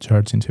single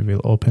church in Seville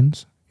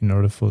opens in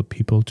order for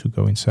people to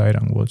go inside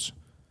and watch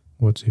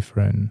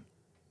different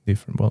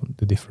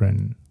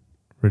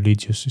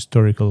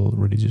historical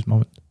religious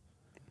moment.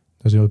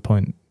 That's the whole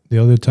point. The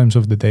other times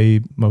of the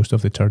day, most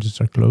of the churches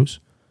are closed,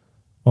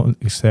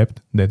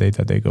 except the day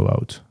that they go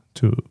out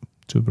to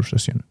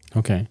procession.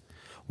 Okay.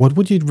 What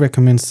would you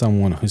recommend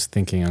someone who's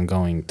thinking on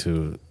going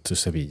to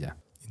Sevilla?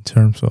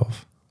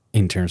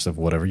 In terms of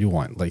whatever you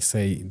want. Like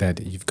say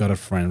that you've got a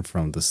friend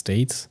from the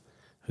States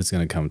who's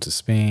going to come to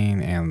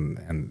Spain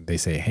and they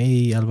say,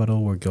 hey, Álvaro,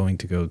 we're going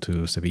to go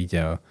to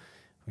Sevilla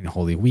in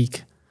Holy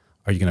Week.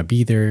 Are you going to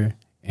be there?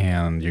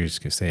 And you're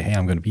just going to say, hey,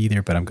 I'm going to be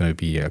there, but I'm going to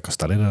be a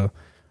costalero.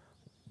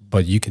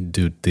 But you can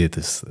do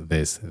this,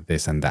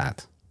 and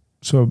that.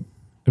 So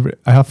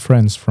I have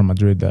friends from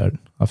Madrid that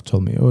have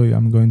told me, oh,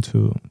 I'm going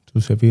to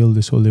Seville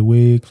this Holy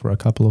Week for a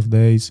couple of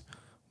days.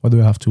 What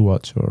do I have to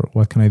watch, or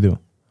what can I do?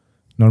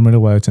 Normally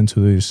what I tend to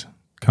do is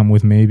come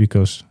with me,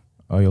 because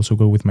I also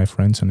go with my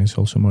friends, and it's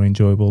also more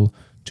enjoyable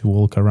to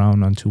walk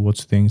around and to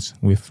watch things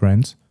with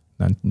friends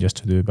than just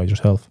to do it by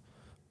yourself.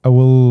 I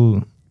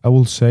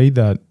will say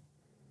that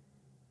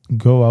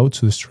go out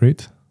to the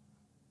street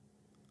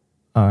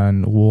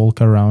and walk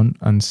around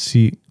and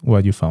see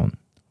what you find.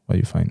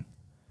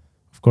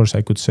 Of course,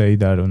 I could say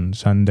that on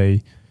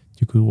Sunday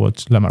you could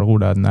watch La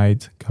Madrugada at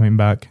night coming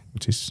back,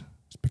 which is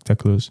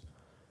spectacular.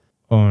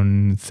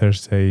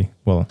 Thursday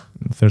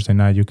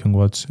night you can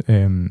watch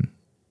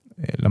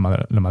La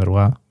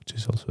Madrugada, which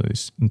is also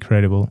is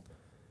incredible.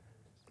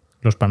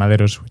 Los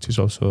Panaderos, which is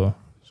also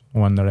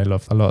one that I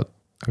love a lot.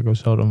 That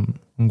goes out on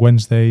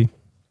Wednesday.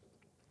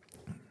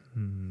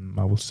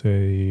 I will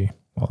say,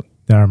 well,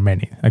 there are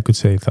many. I could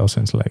say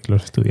thousands, like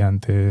Los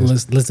Estudiantes.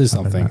 Let's do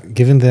something.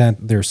 Given that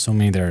there's so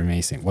many that are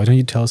amazing, why don't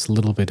you tell us a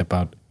little bit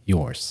about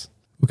yours?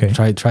 Okay.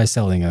 Try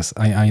selling us.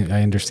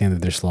 I understand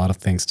that there's a lot of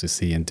things to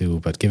see and do,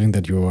 but given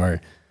that you are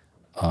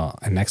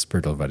an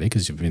expert already,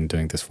 because you've been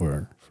doing this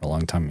for a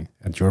long time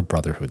at your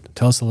brotherhood,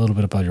 tell us a little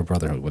bit about your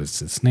brotherhood. What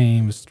is its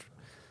name?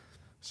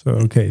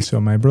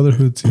 So my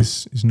brotherhood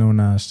is known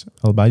as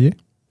El Valle,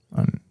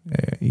 and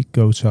it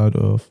goes out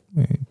of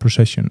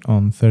procession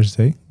on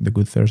Thursday, the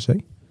Good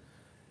Thursday.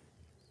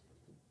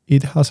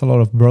 It has a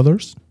lot of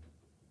brothers.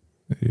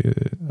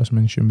 As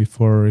mentioned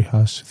before, it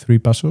has 3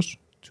 pasos.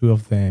 2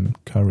 of them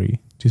carry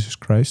Jesus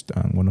Christ,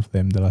 and one of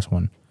them, the last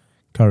one,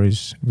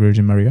 carries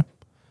Virgin Maria.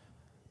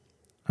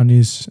 And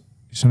it's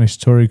an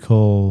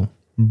historical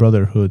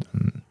brotherhood,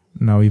 and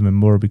now even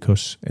more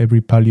because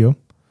every palio,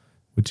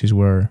 which is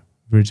where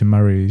Virgin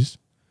Mary is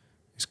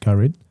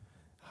carried,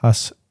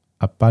 has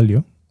a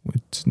palio.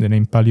 Which the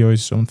name palio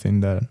is something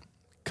that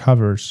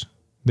covers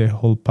the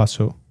whole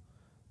paso.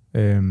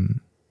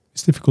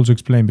 It's difficult to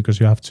explain because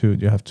you have to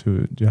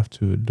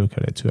look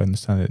at it to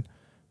understand it.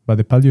 But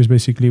the palio is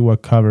basically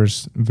what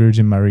covers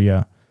Virgin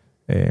Maria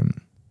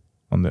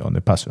on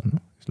the paso. No?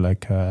 It's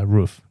like a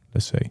roof,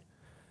 let's say.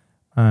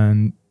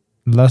 And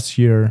last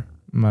year,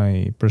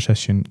 my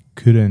procession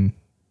couldn't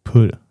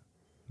put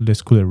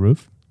a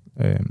roof.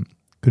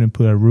 Couldn't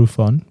put a roof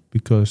on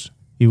because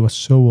it was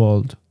so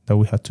old that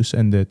we had to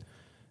send it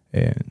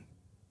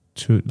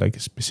to like a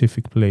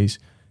specific place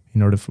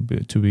in order for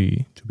it to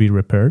be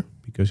repaired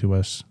because it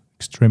was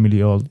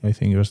extremely old. I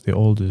think it was the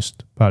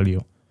oldest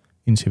palio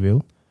in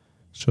Seville.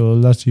 So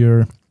last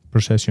year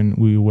procession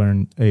we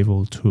weren't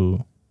able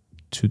to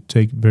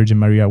take Virgin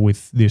Maria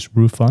with this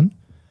roof on,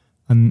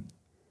 and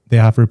they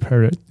have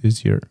repaired it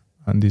this year,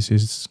 and this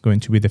is going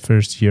to be the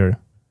first year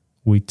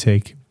we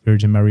take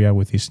Virgin Maria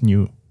with this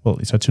new. Well,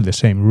 it's actually the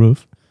same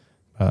roof,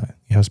 but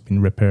it has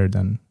been repaired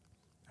and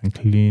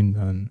cleaned,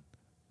 and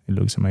it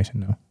looks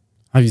amazing now.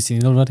 Have you seen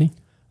it already?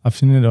 I've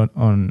seen it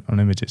on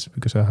images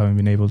because I haven't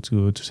been able to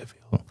go to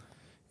Seville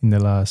in the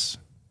last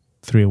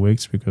 3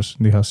 weeks because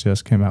the house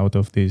just came out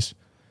of this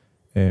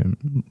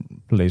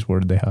place where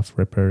they have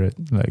repaired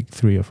it like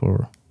 3 or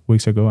 4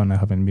 weeks ago, and I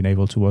haven't been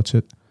able to watch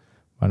it.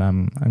 But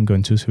I'm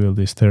going to Seville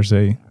this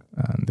Thursday,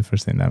 and the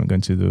first thing I'm going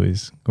to do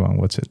is go and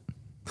watch it.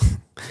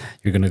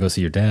 You're going to go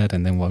see your dad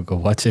and then we'll go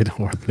watch it,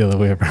 or the other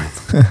way around?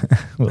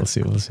 We'll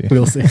see.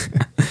 We'll see.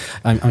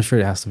 I'm sure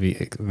it has to be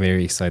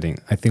very exciting.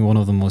 I think one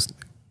of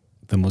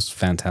the most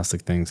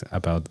fantastic things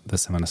about the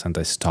Semana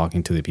Santa is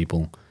talking to the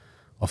people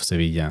of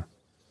Sevilla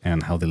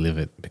and how they live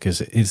it,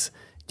 because it's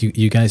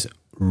you guys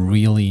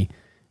really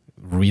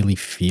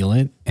feel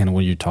it, and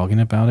when you're talking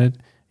about it,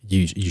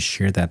 you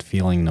share that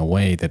feeling in a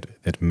way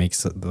that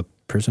makes the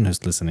person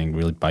who's listening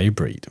really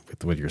vibrate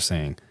with what you're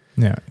saying.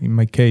 Yeah, in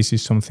my case,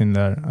 it's something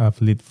that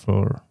I've lived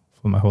for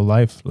my whole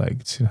life,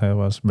 like since I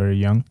was very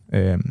young.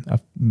 I'm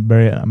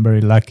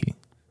very lucky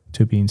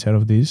to be inside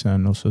of this,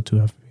 and also to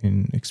have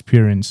been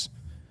experienced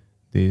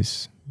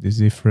this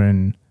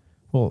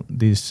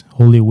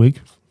Holy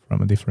Week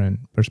from a different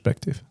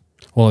perspective.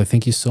 Well, I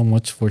thank you so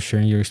much for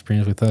sharing your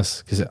experience with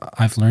us, because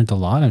I've learned a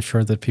lot. I'm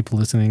sure that people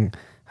listening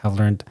have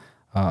learned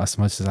as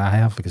much as I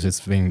have, because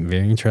it's been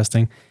very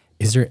interesting.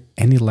 Is there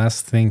any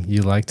last thing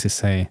you'd like to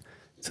say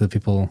to the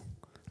people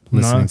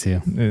listening to you?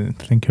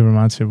 Thank you very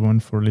much, everyone,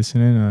 for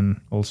listening,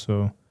 and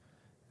also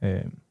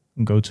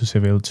go to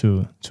Seville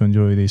to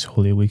enjoy this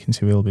Holy Week in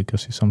Seville,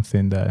 because it's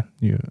something that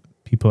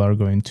people are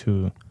going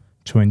to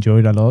enjoy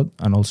it a lot,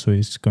 and also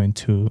it's going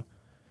to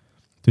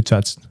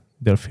touch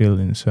their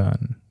feelings,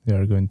 and they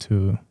are going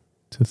to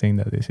think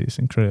that this is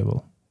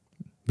incredible.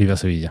 Viva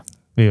Sevilla.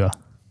 Viva.